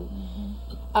bone.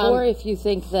 Or if you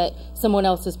think that someone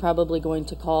else is probably going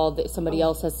to call, that somebody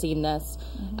else has seen this,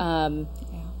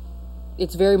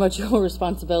 it's very much your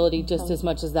responsibility just as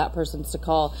much as that person's to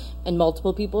call. And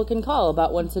multiple people can call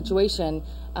about one situation.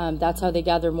 That's how they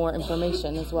gather more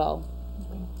information as well.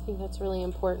 I think that's really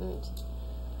important.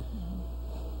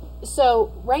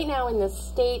 So right now in the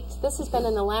state, this has been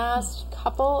in the last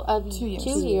couple of 2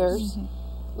 years.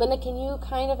 Linda, can you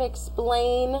kind of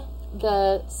explain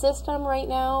the system right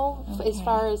now as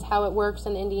far as how it works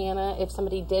in Indiana if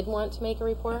somebody did want to make a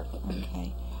report?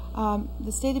 Okay.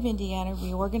 The state of Indiana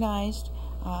reorganized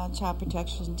Child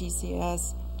Protection,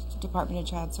 DCS, Department of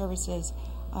Child Services,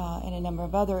 and a number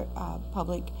of other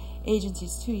public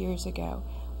agencies 2 years ago.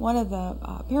 One of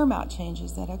the paramount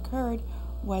changes that occurred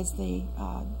was the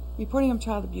reporting of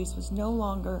child abuse was no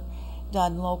longer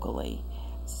done locally,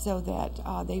 so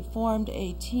that they formed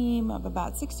a team of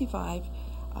about 65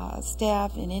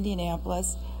 staff in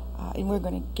Indianapolis, and we're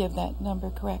going to give that number,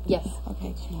 correct? Yes.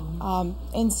 Okay.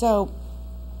 And so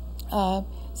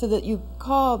that you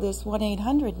call this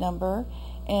 1-800 number,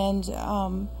 and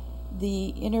the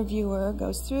interviewer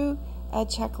goes through a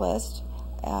checklist,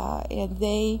 and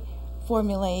they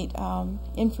formulate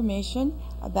information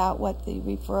about what the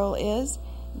referral is.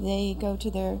 They go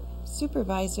to their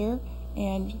supervisor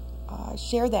and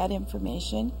share that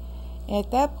information.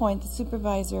 At that point, the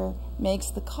supervisor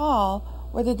makes the call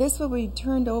whether this will be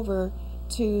turned over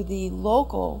to the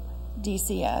local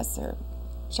DCS or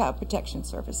Child Protection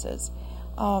Services.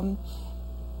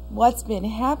 What's been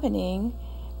happening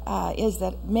is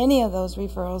that many of those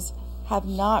referrals have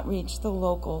not reached the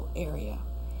local area,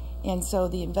 and so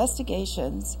the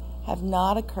investigations have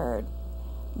not occurred.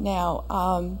 Now,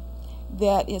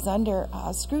 that is under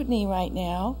scrutiny right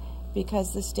now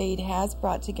because the state has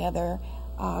brought together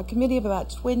a committee of about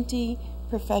 20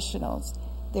 professionals.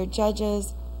 They're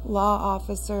judges, law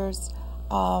officers,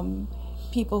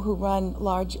 people who run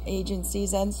large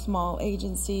agencies and small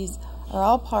agencies are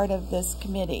all part of this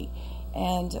committee.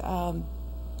 And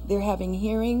they're having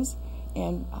hearings,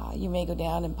 and you may go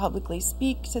down and publicly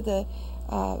speak to the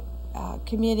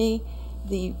committee.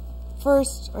 The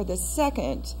first or the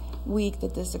second week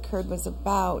that this occurred was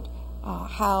about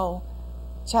how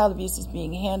child abuse is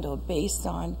being handled based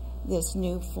on this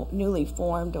newly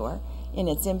formed, or in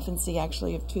its infancy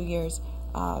actually of 2 years,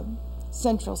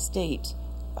 Central State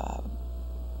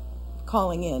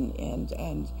calling in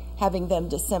and having them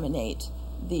disseminate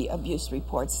the abuse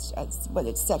reports, whether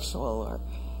it's sexual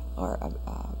or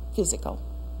physical.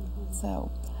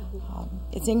 So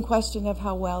it's in question of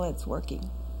how well it's working.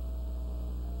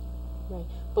 Right,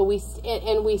 but we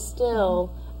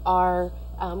still are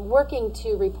working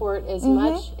to report as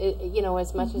much,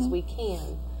 as much as we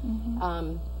can.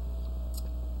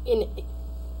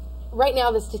 Right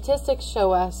now, the statistics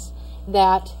show us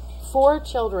that 4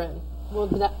 children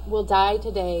will die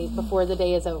today before the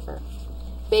day is over,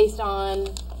 based on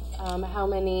how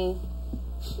many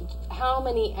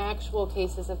actual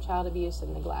cases of child abuse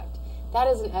and neglect.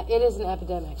 It is an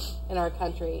epidemic in our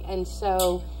country, and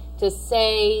so to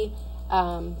say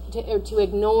to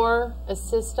ignore a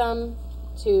system,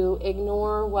 to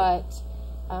ignore what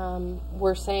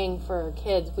we're saying for our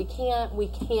kids, we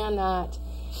cannot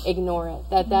ignore it.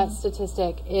 That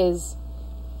statistic is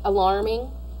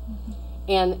alarming.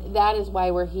 And that is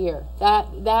why we're here.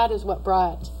 That is what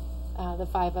brought the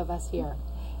 5 of us here.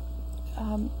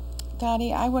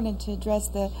 Dottie, I wanted to address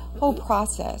the whole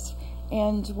process.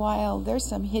 And while there's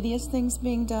some hideous things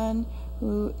being done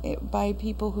by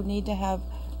people who need to have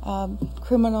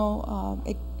criminal,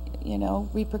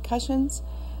 repercussions,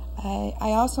 I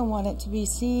also want it to be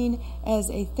seen as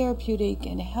a therapeutic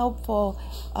and helpful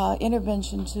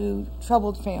intervention to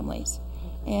troubled families.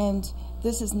 And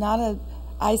this is not an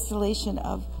isolation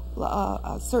of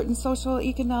a certain social,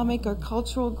 economic, or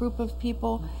cultural group of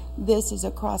people. This is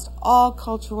across all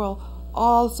cultural,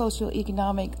 all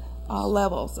socioeconomic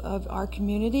levels of our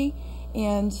community,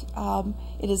 and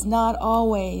it is not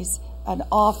always an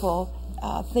awful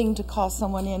thing to call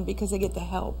someone in because they get the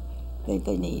help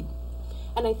they need.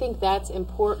 And I think that's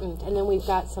important. And then we've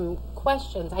got some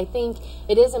questions. I think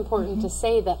it is important to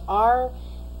say that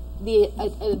the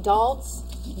adults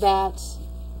that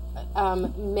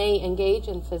may engage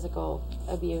in physical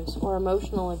abuse or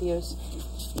emotional abuse,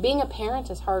 being a parent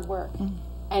is hard work.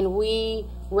 And we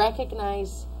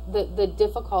recognize the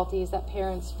difficulties that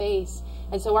parents face.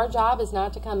 And so our job is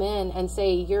not to come in and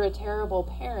say, you're a terrible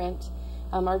parent.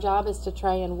 Our job is to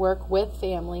try and work with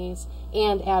families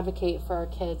and advocate for our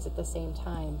kids at the same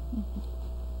time.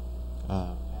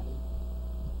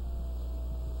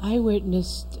 I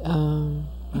witnessed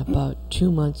about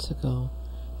 2 months ago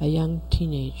a young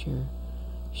teenager.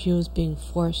 She was being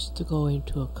forced to go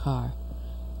into a car.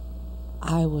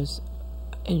 I was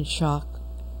in shock,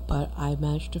 but I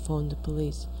managed to phone the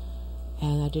police,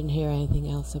 and I didn't hear anything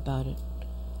else about it.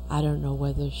 I don't know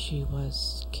whether she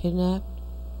was kidnapped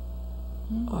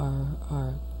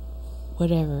or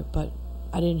whatever, but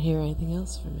I didn't hear anything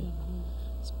else from it.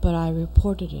 But I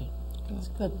reported it.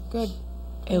 Good.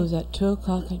 It was at 2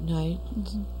 o'clock at night.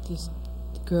 This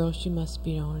girl, she must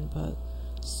be only about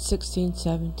 16,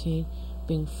 17,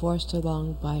 being forced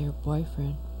along by her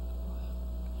boyfriend.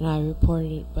 And I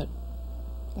reported it, but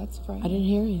that's I didn't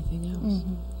hear anything else.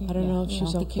 I don't know if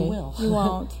she's okay. You will. You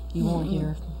won't. You won't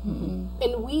hear.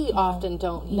 And we often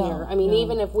don't hear. No,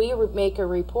 even if we make a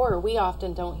report, we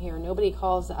often don't hear. Nobody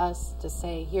calls us to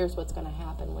say, here's what's going to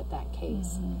happen with that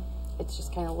case. It's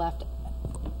just kind of left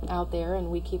out there,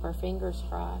 and we keep our fingers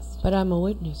crossed. But I'm a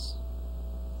witness.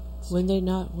 Would they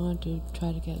not want to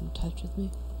try to get in touch with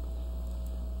me?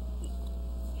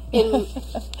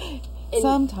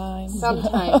 Sometimes,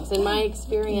 in my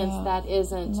experience, that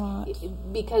isn't not.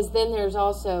 Because then there's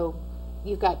also,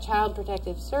 you've got Child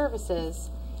Protective Services,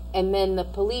 and then the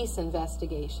police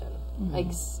investigation.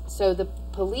 So the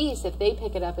police, if they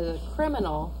pick it up as a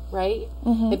criminal, right?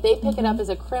 If they pick it up as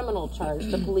a criminal charge,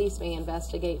 the police may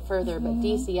investigate further, but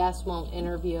DCS won't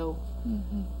interview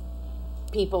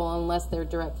people unless they're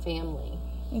direct family.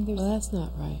 Well, that's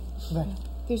not right.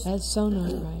 That's so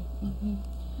not right.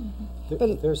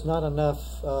 There's not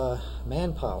enough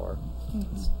manpower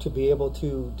to be able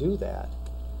to do that.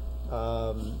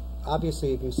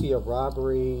 Obviously, if you see a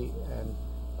robbery, and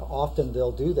often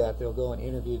they'll do that, they'll go and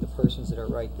interview the persons that are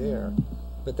right there.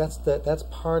 But that's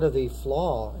part of the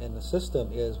flaw in the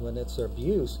system, is when it's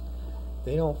abuse,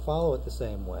 they don't follow it the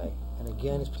same way. And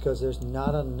again, it's because there's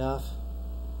not enough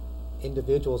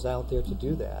individuals out there to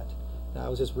do that. Now, I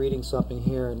was just reading something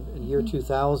here. In the year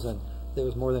 2000, there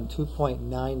was more than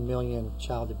 2.9 million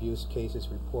child abuse cases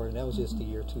reported, and that was just the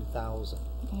year 2000.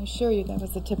 I assure you that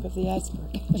was the tip of the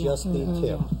iceberg. Just the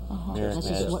tip.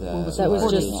 That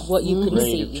was just what you could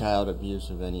rate of see. child abuse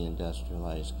of any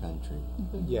industrialized country.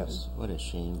 Yes. What a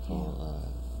shameful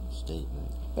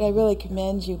statement. But I really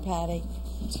commend you, Patty,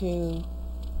 to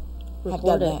have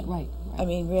done that. Right. I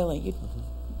mean, really.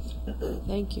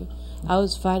 Thank you. I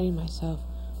was fighting myself.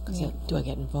 I said, do I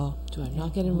get involved? Do I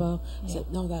not get involved? I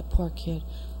said, no, that poor kid.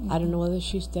 I don't know whether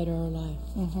she's dead or alive.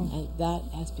 And that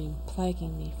has been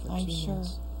plaguing me for 2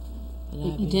 months.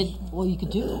 And You did what you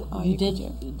could do. You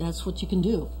did. That's what you can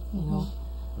do. You know,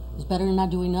 it's better than not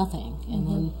doing nothing, and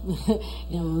then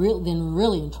then we're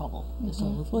really in trouble.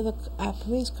 So, well, the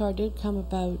police car did come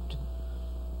about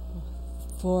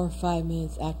 4 or 5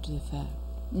 minutes after the fact,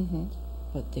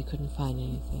 but they couldn't find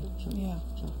anything. Yeah.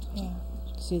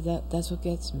 See, that's what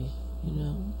gets me, you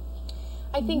know.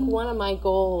 I think one of my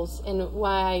goals and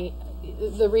why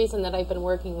the reason that I've been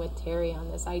working with Terry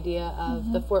on this idea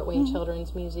of the Fort Wayne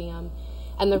Children's Museum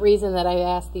and the reason that I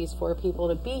asked these 4 people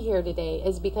to be here today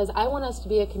is because I want us to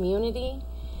be a community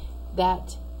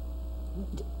that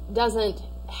doesn't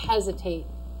hesitate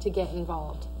to get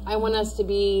involved. I want us to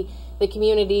be the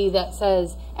community that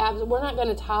says, we're not going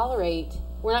to tolerate,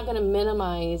 we're not going to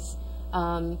minimize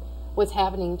what's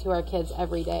happening to our kids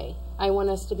every day. I want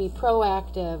us to be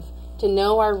proactive, to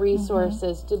know our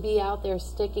resources, to be out there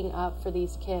sticking up for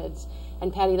these kids.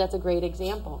 And Patty, that's a great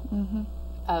example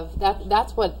of that.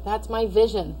 That's my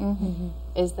vision,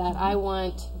 is that I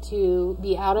want to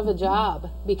be out of a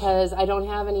job because I don't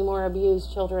have any more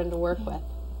abused children to work with.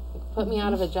 Put me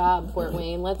out of a job, Fort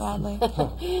Wayne. Let's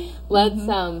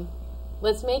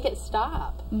let's make it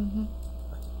stop.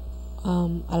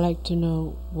 I like to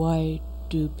know, why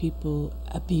do people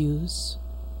abuse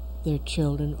their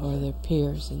children or their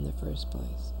peers in the first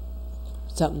place?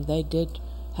 Something they did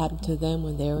happen to them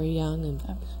when they were young, and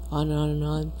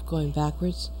on, going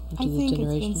backwards into the generations. I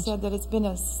think it's been said that it's been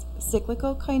a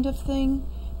cyclical kind of thing,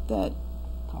 that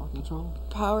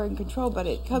power and control, but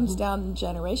it comes down in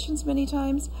generations many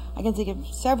times. I can think of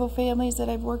several families that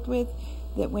I've worked with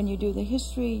that when you do the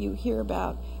history, you hear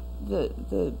about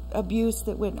the abuse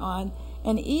that went on.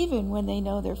 And even when they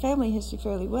know their family history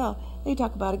fairly well, they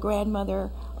talk about a grandmother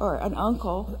or an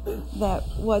uncle that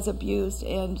was abused,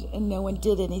 and no one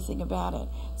did anything about it.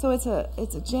 So it's a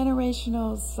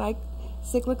generational,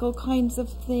 cyclical kinds of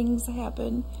things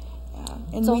happen.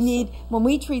 And when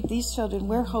we treat these children,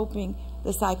 we're hoping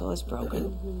the cycle is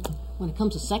broken. When it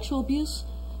comes to sexual abuse,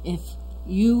 if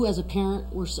you as a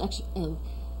parent were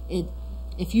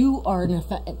if you are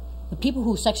the people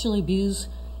who sexually abuse,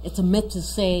 it's a myth to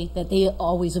say that they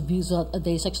always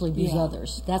they sexually abuse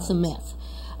others. That's a myth.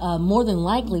 More than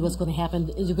likely, what's going to happen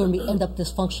is you're going to end up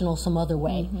dysfunctional some other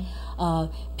way.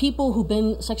 People who've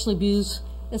been sexually abused,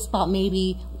 it's about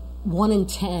maybe 1 in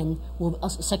 10 will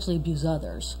sexually abuse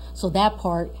others. So that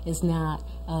part is not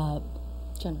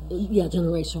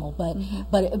generational. But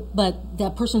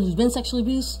that person who's been sexually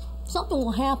abused, something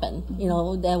will happen, you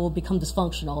know, that will become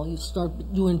dysfunctional. You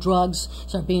start doing drugs,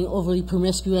 start being overly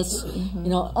promiscuous, you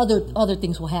know, other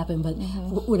things will happen. But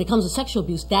when it comes to sexual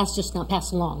abuse, that's just not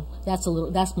passed along. That's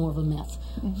more of a myth.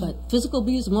 But physical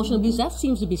abuse, emotional abuse, that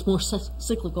seems to be more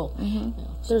cyclical. You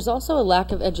know. There's also a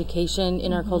lack of education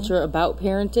in our culture about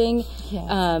parenting.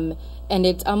 And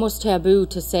it's almost taboo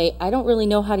to say, I don't really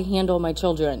know how to handle my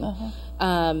children.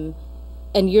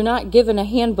 And you're not given a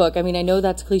handbook. I mean, I know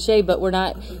that's cliche, but we're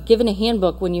not given a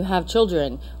handbook when you have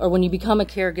children or when you become a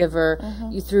caregiver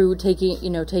through taking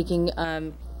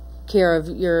care of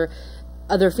your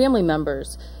other family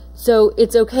members. So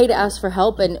it's okay to ask for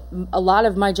help, and a lot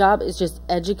of my job is just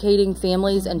educating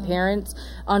families and parents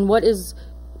on what is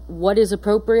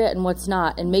appropriate and what's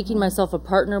not, and making myself a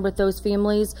partner with those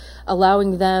families,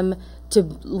 allowing them to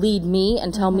lead me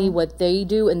and tell me what they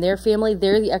do in their family.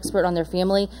 They're the expert on their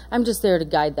family. I'm just there to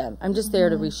guide them. I'm just there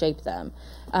to reshape them.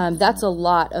 That's a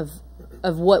lot of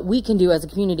what we can do as a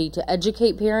community to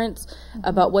educate parents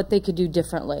about what they could do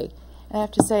differently. And I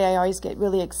have to say, I always get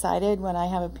really excited when I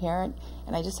have a parent,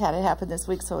 and I just had it happen this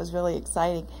week, so it was really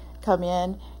exciting. Come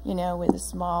in, you know, with a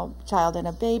small child and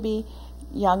a baby,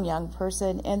 young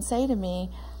person, and say to me,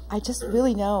 I just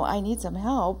really know I need some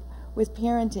help with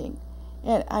parenting.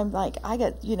 And I'm like, I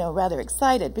get, you know, rather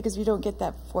excited because you don't get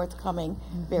that forthcoming,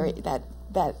 that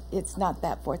it's not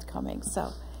that forthcoming.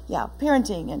 So, yeah,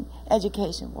 parenting and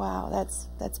education, wow,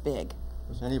 that's big.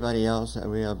 Does anybody else,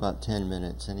 we have about 10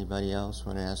 minutes, anybody else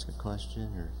want to ask a question?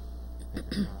 Or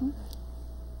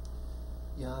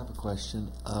Yeah, I have a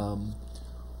question.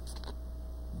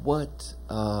 What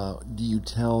do you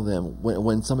tell them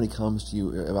when somebody comes to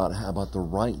you about the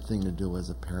right thing to do as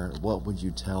a parent? What would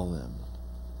you tell them?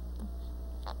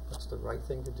 What's the right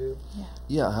thing to do?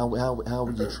 Yeah, how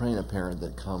would you train a parent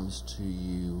that comes to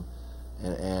you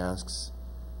and asks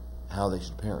how they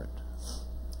should parent?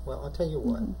 Well, I'll tell you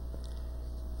what.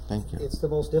 Thank you. It's the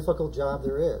most difficult job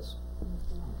there is.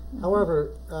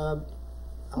 However, I'll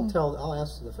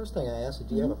ask, the first thing I ask is,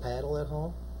 do you have a paddle at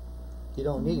home? You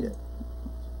don't need it.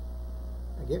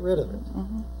 I Get rid of it.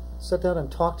 Sit down and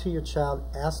talk to your child.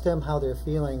 Ask them how they're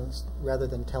feeling rather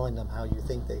than telling them how you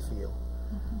think they feel.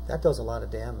 That does a lot of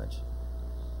damage.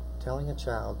 Telling a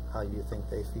child how you think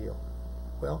they feel.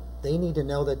 Well, they need to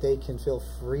know that they can feel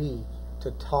free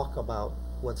to talk about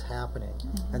what's happening.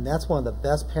 And that's one of the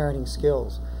best parenting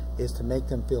skills, is to make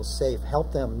them feel safe.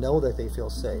 Help them know that they feel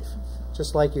safe.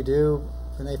 Just like you do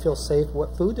when they feel safe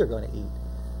what food they're going to eat.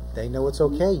 They know it's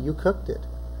okay. You cooked it.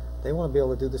 They want to be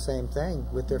able to do the same thing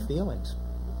with their feelings.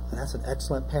 And that's an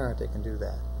excellent parent that can do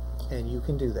that. And you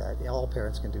can do that. All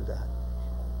parents can do that.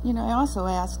 You know, I also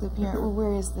ask the parent, well,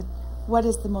 what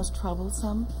is the most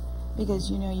troublesome? Because,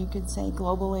 you know, you could say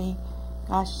globally,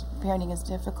 gosh, parenting is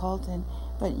difficult,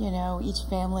 but, you know, each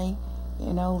family,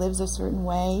 you know, lives a certain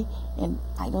way, and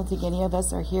I don't think any of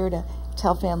us are here to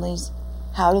tell families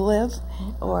how to live,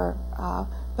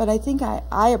 but I think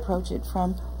I approach it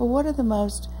from, well, what are the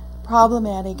most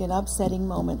problematic and upsetting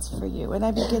moments for you? And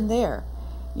I begin there,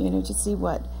 you know, to see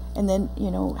what, and then,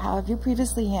 you know, how have you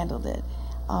previously handled it?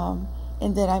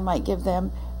 And then I might give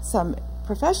them some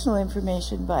professional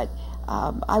information, but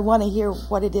I want to hear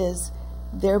what it is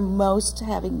they're most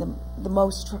having the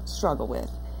most struggle with,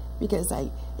 because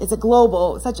it's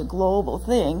such a global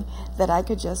thing that I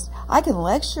can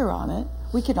lecture on it.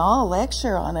 We can all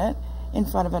lecture on it in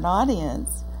front of an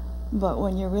audience, but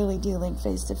when you're really dealing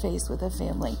face to face with a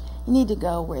family, you need to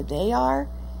go where they are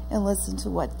and listen to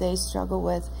what they struggle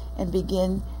with and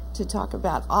begin to talk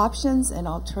about options and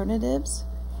alternatives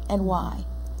and why,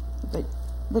 but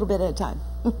a little bit at a time.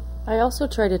 I also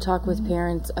try to talk with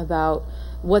parents about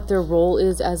what their role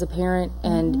is as a parent,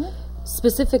 and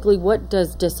specifically, what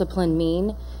does discipline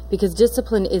mean? Because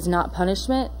discipline is not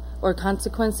punishment or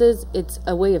consequences. It's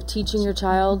a way of teaching your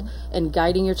child and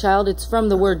guiding your child. It's from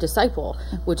the word disciple,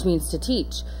 which means to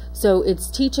teach. So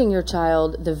it's teaching your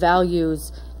child the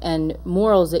values and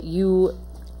morals that you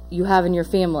have in your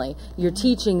family. You're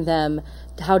teaching them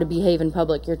how to behave in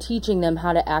public. You're teaching them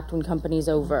how to act when company's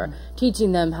over.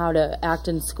 Teaching them how to act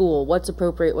in school, what's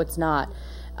appropriate, what's not.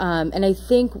 And I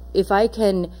think if I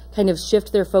can kind of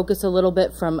shift their focus a little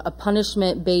bit from a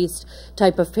punishment-based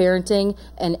type of parenting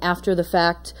and after the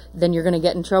fact, then you're going to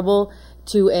get in trouble,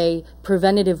 to a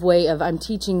preventative way of I'm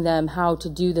teaching them how to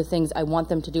do the things I want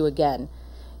them to do again.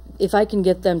 If I can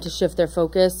get them to shift their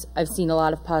focus, I've seen a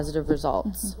lot of positive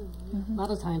results. A lot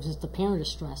of times it's the parent is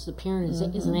stressed. The parent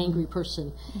is an angry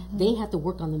person. They have to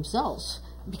work on themselves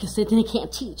because they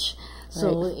can't teach.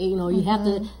 So, you know, you have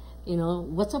to, you know,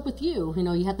 what's up with you? You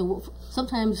know, you have to,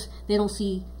 sometimes they don't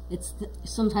see,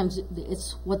 sometimes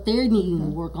it's what they're needing to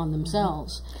work on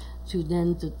themselves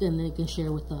then they can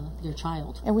share with their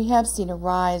child. And we have seen a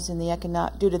rise in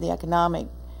due to the economic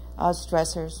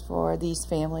stressors for these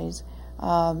families.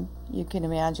 You can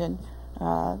imagine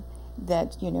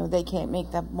that, you know, they can't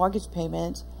make the mortgage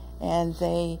payment and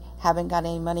they haven't got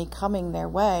any money coming their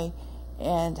way,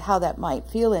 and how that might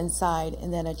feel inside,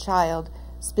 and then a child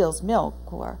spills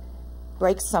milk or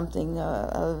breaks something,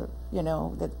 you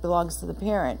know, that belongs to the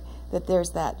parent, that there's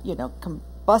that, you know,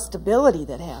 combustibility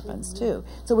that happens too.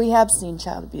 So we have seen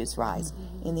child abuse rise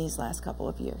in these last couple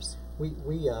of years. We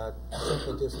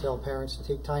simply just tell parents to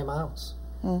take time outs.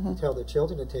 Tell their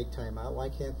children to take time out. Why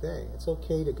can't they? It's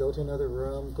okay to go to another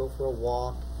room, go for a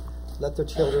walk, let their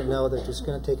children know they're just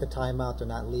going to take a time out, they're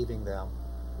not leaving them.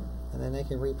 And then they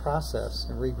can reprocess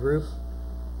and regroup,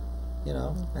 you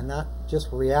know, and not just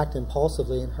react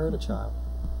impulsively and hurt a child.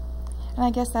 And I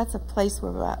guess that's a place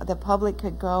where the public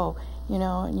could go, you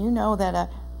know, and you know that a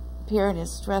parent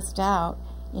is stressed out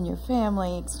in your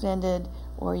family, extended,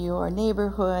 or your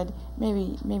neighborhood.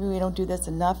 Maybe we don't do this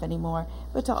enough anymore,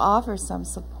 but to offer some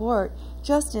support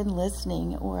just in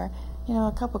listening, or, you know,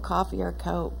 a cup of coffee or a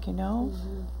Coke, you know.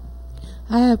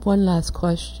 I have one last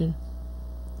question.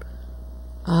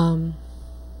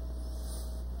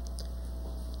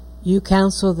 You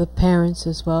counsel the parents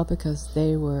as well, because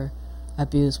they were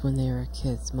abused when they were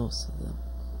kids, most of them,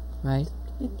 right?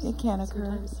 It can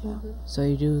occur. Yeah. So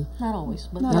you do. Not always,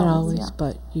 but not always,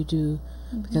 but you do,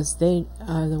 because they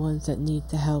are the ones that need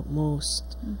the help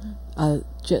most.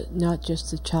 Not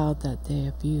just the child that they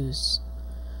abuse.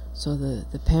 So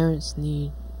the parents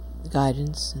need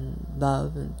guidance and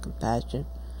love and compassion,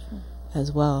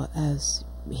 as well as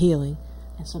healing.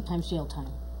 And sometimes jail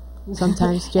time.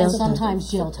 Sometimes jail and time.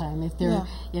 sometimes jail time.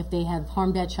 If they have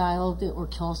harmed that child or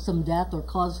caused some death or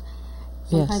caused,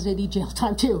 sometimes they need jail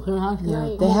time too.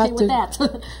 Yeah. They have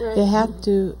to. They have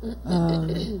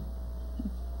to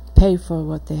pay for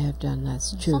what they have done.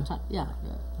 That's true. Sometimes, yeah.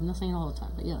 I'm not saying all the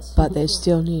time, but yes. But they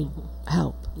still need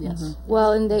help. Yes.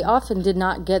 Well, and they often did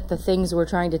not get the things we're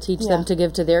trying to teach them to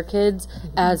give to their kids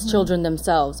as children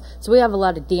themselves. So we have a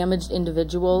lot of damaged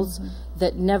individuals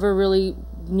that never really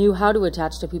knew how to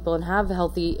attach to people and have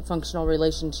healthy, functional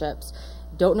relationships.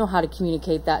 Don't know how to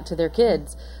communicate that to their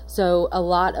kids. So a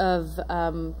lot of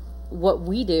what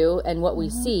we do and what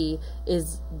we see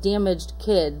is damaged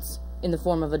kids in the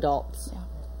form of adults.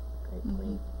 Great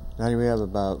point. Dottie, we have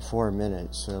about 4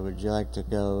 minutes, so would you like to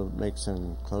go make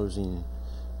some closing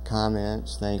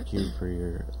comments? Thank you for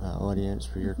your audience,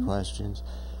 for your questions.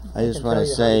 I just want to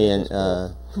say, and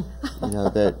you know,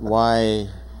 that why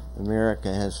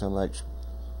America has so much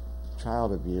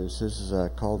child abuse. This is a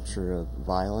culture of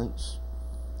violence.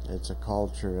 It's a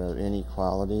culture of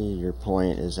inequality. Your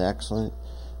point is excellent.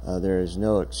 There is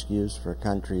no excuse for a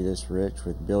country this rich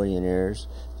with billionaires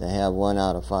to have 1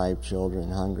 out of 5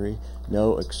 children hungry.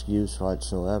 No excuse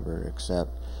whatsoever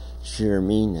except sheer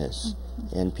meanness.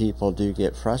 And people do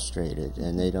get frustrated,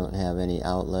 and they don't have any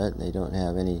outlet, and they don't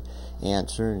have any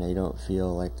answer, and they don't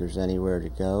feel like there's anywhere to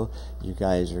go. You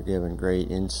guys are giving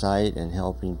great insight and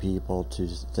helping people to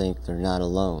think they're not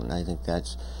alone. I think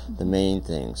that's the main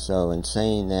thing. So in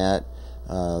saying that,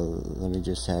 let me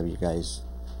just have you guys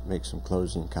make some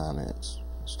closing comments.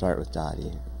 Start with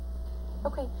Dottie.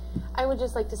 Okay. I would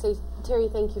just like to say, Terry,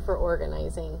 thank you for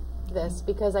organizing this,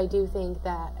 because I do think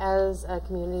that as a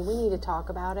community we need to talk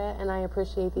about it, and I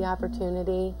appreciate the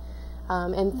opportunity.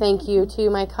 And thank you to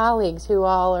my colleagues who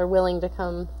all are willing to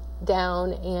come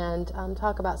down and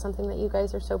talk about something that you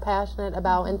guys are so passionate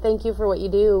about. And thank you for what you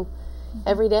do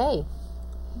every day.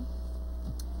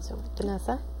 So,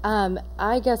 Vanessa?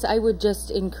 I guess I would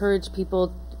just encourage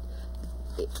people,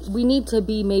 we need to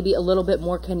be maybe a little bit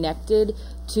more connected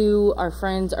to our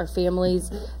friends, our families.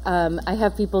 I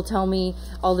have people tell me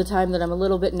all the time that I'm a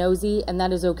little bit nosy, and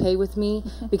that is okay with me,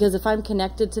 because if I'm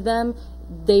connected to them,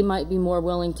 they might be more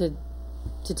willing to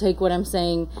take what I'm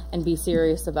saying and be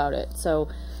serious about it. So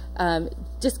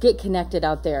just get connected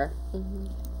out there.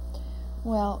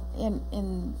 Well,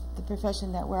 in the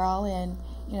profession that we're all in,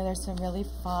 you know, there's some really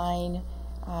fine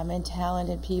and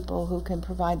talented people who can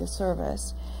provide the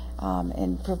service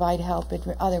and provide help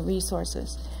and other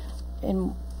resources.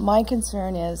 And my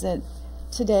concern is that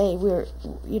today we're,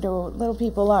 you know, little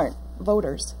people aren't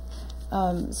voters,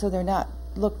 so they're not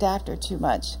looked after too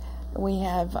much. We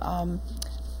have,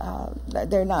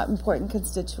 they're not important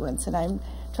constituents, and I'm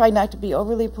trying not to be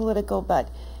overly political, but,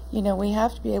 you know, we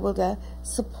have to be able to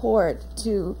support,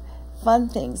 to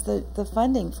fund things, the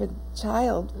funding for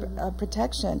child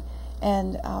protection,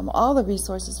 and all the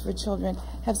resources for children.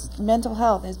 Mental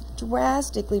health has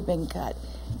drastically been cut.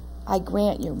 I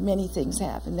grant you, many things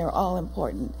have, and they're all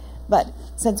important. But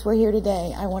since we're here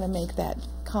today, I want to make that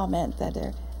comment that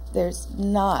there's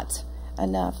not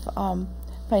enough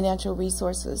financial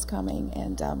resources coming,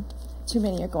 and too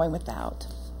many are going without.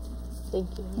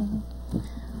 Thank you.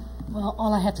 Well,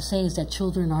 all I have to say is that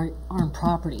children aren't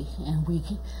property, and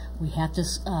we have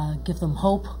to give them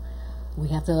hope. We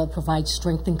have to provide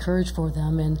strength and courage for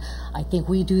them, and I think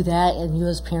we do that, and you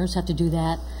as parents have to do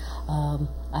that.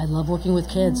 I love working with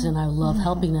kids, and I love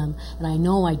helping them, and I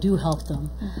know I do help them.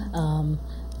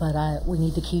 But we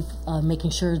need to keep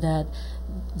making sure that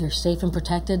they're safe and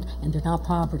protected, and they're not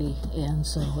property, and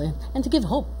so and to give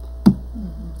hope.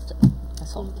 So,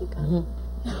 that's all. Thank you,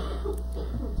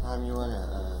 Tom, you want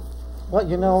to? Well,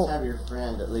 you know, let's have your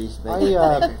friend at least make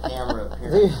your camera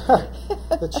appearance.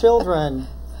 The children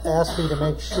asked me to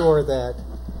make sure that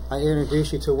I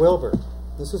introduce you to Wilbur.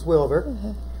 This is Wilbur.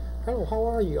 Hello, how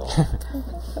are you all?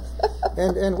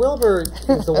 and Wilbur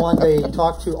is the one they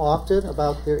talk to often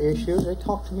about their issues. They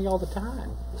talk to me all the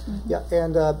time. Yeah,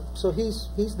 and so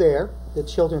he's there. The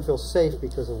children feel safe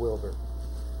because of Wilbur.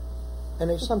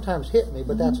 And they sometimes hit me,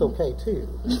 but that's okay too.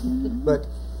 But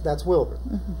that's Wilbur.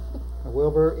 And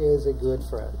Wilbur is a good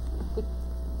friend.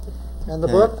 And the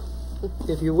book,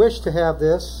 if you wish to have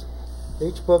this,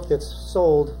 each book that's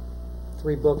sold,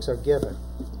 3 books are given.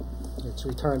 It's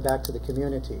returned back to the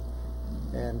community.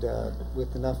 And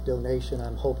with enough donation,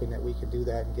 I'm hoping that we can do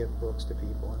that and give books to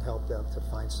people and help them to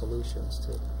find solutions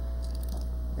to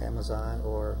Amazon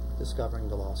or discovering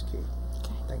the lost key.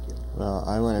 Thank you. Well,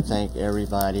 I want to thank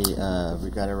everybody.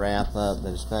 We've got to wrap up,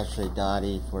 but especially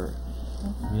Dottie for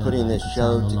putting this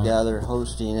show together,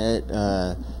 hosting it.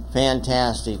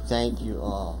 Fantastic. Thank you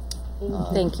all.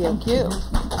 Thank you. Thank you.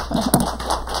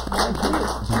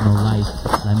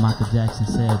 Like Michael Jackson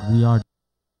said, we are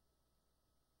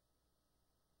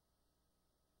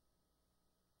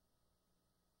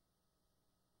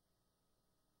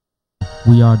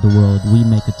We are the world. We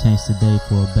make a change today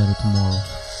for a better tomorrow.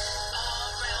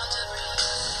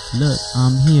 Look,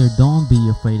 I'm here, don't be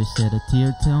afraid to shed a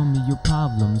tear. Tell me your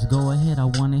problems, go ahead, I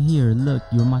wanna hear. Look,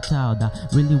 you're my child, I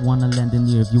really wanna lend an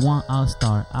ear. If you want, I'll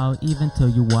start, I'll even tell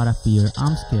you what I fear.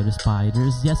 I'm scared of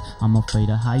spiders, yes, I'm afraid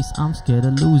of heights. I'm scared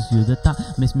to lose you, the thought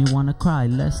makes me wanna cry.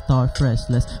 Let's start fresh,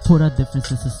 let's put our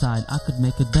differences aside. I could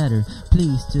make it better,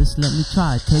 please just let me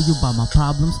try. Tell you about my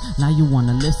problems, now you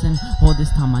wanna listen. All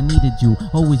this time I needed you,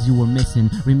 always you were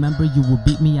missing. Remember you would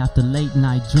beat me after late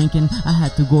night drinking. I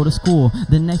had to go to school,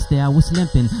 the next day I was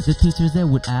limping. The teachers there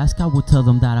would ask, I would tell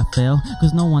them that I failed,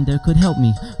 cause no one there could help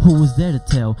me. Who was there to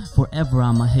tell? Forever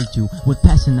I'ma hate you, with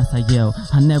passion as I yell.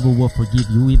 I never will forgive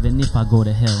you, even if I go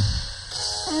to hell.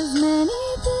 As many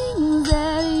things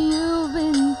that you've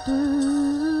been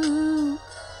through,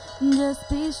 just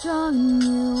be strong and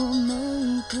you'll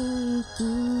make it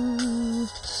through.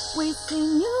 We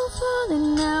seen you fall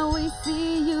and now we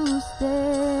see you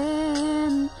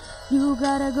stand. You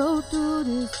gotta go through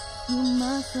this, you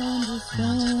must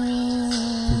understand.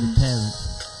 To the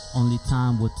parents, only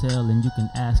time will tell, and you can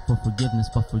ask for forgiveness,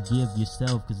 but forgive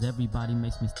yourself, cause everybody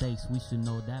makes mistakes. We should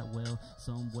know that well.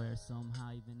 Somewhere,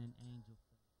 somehow, even an angel.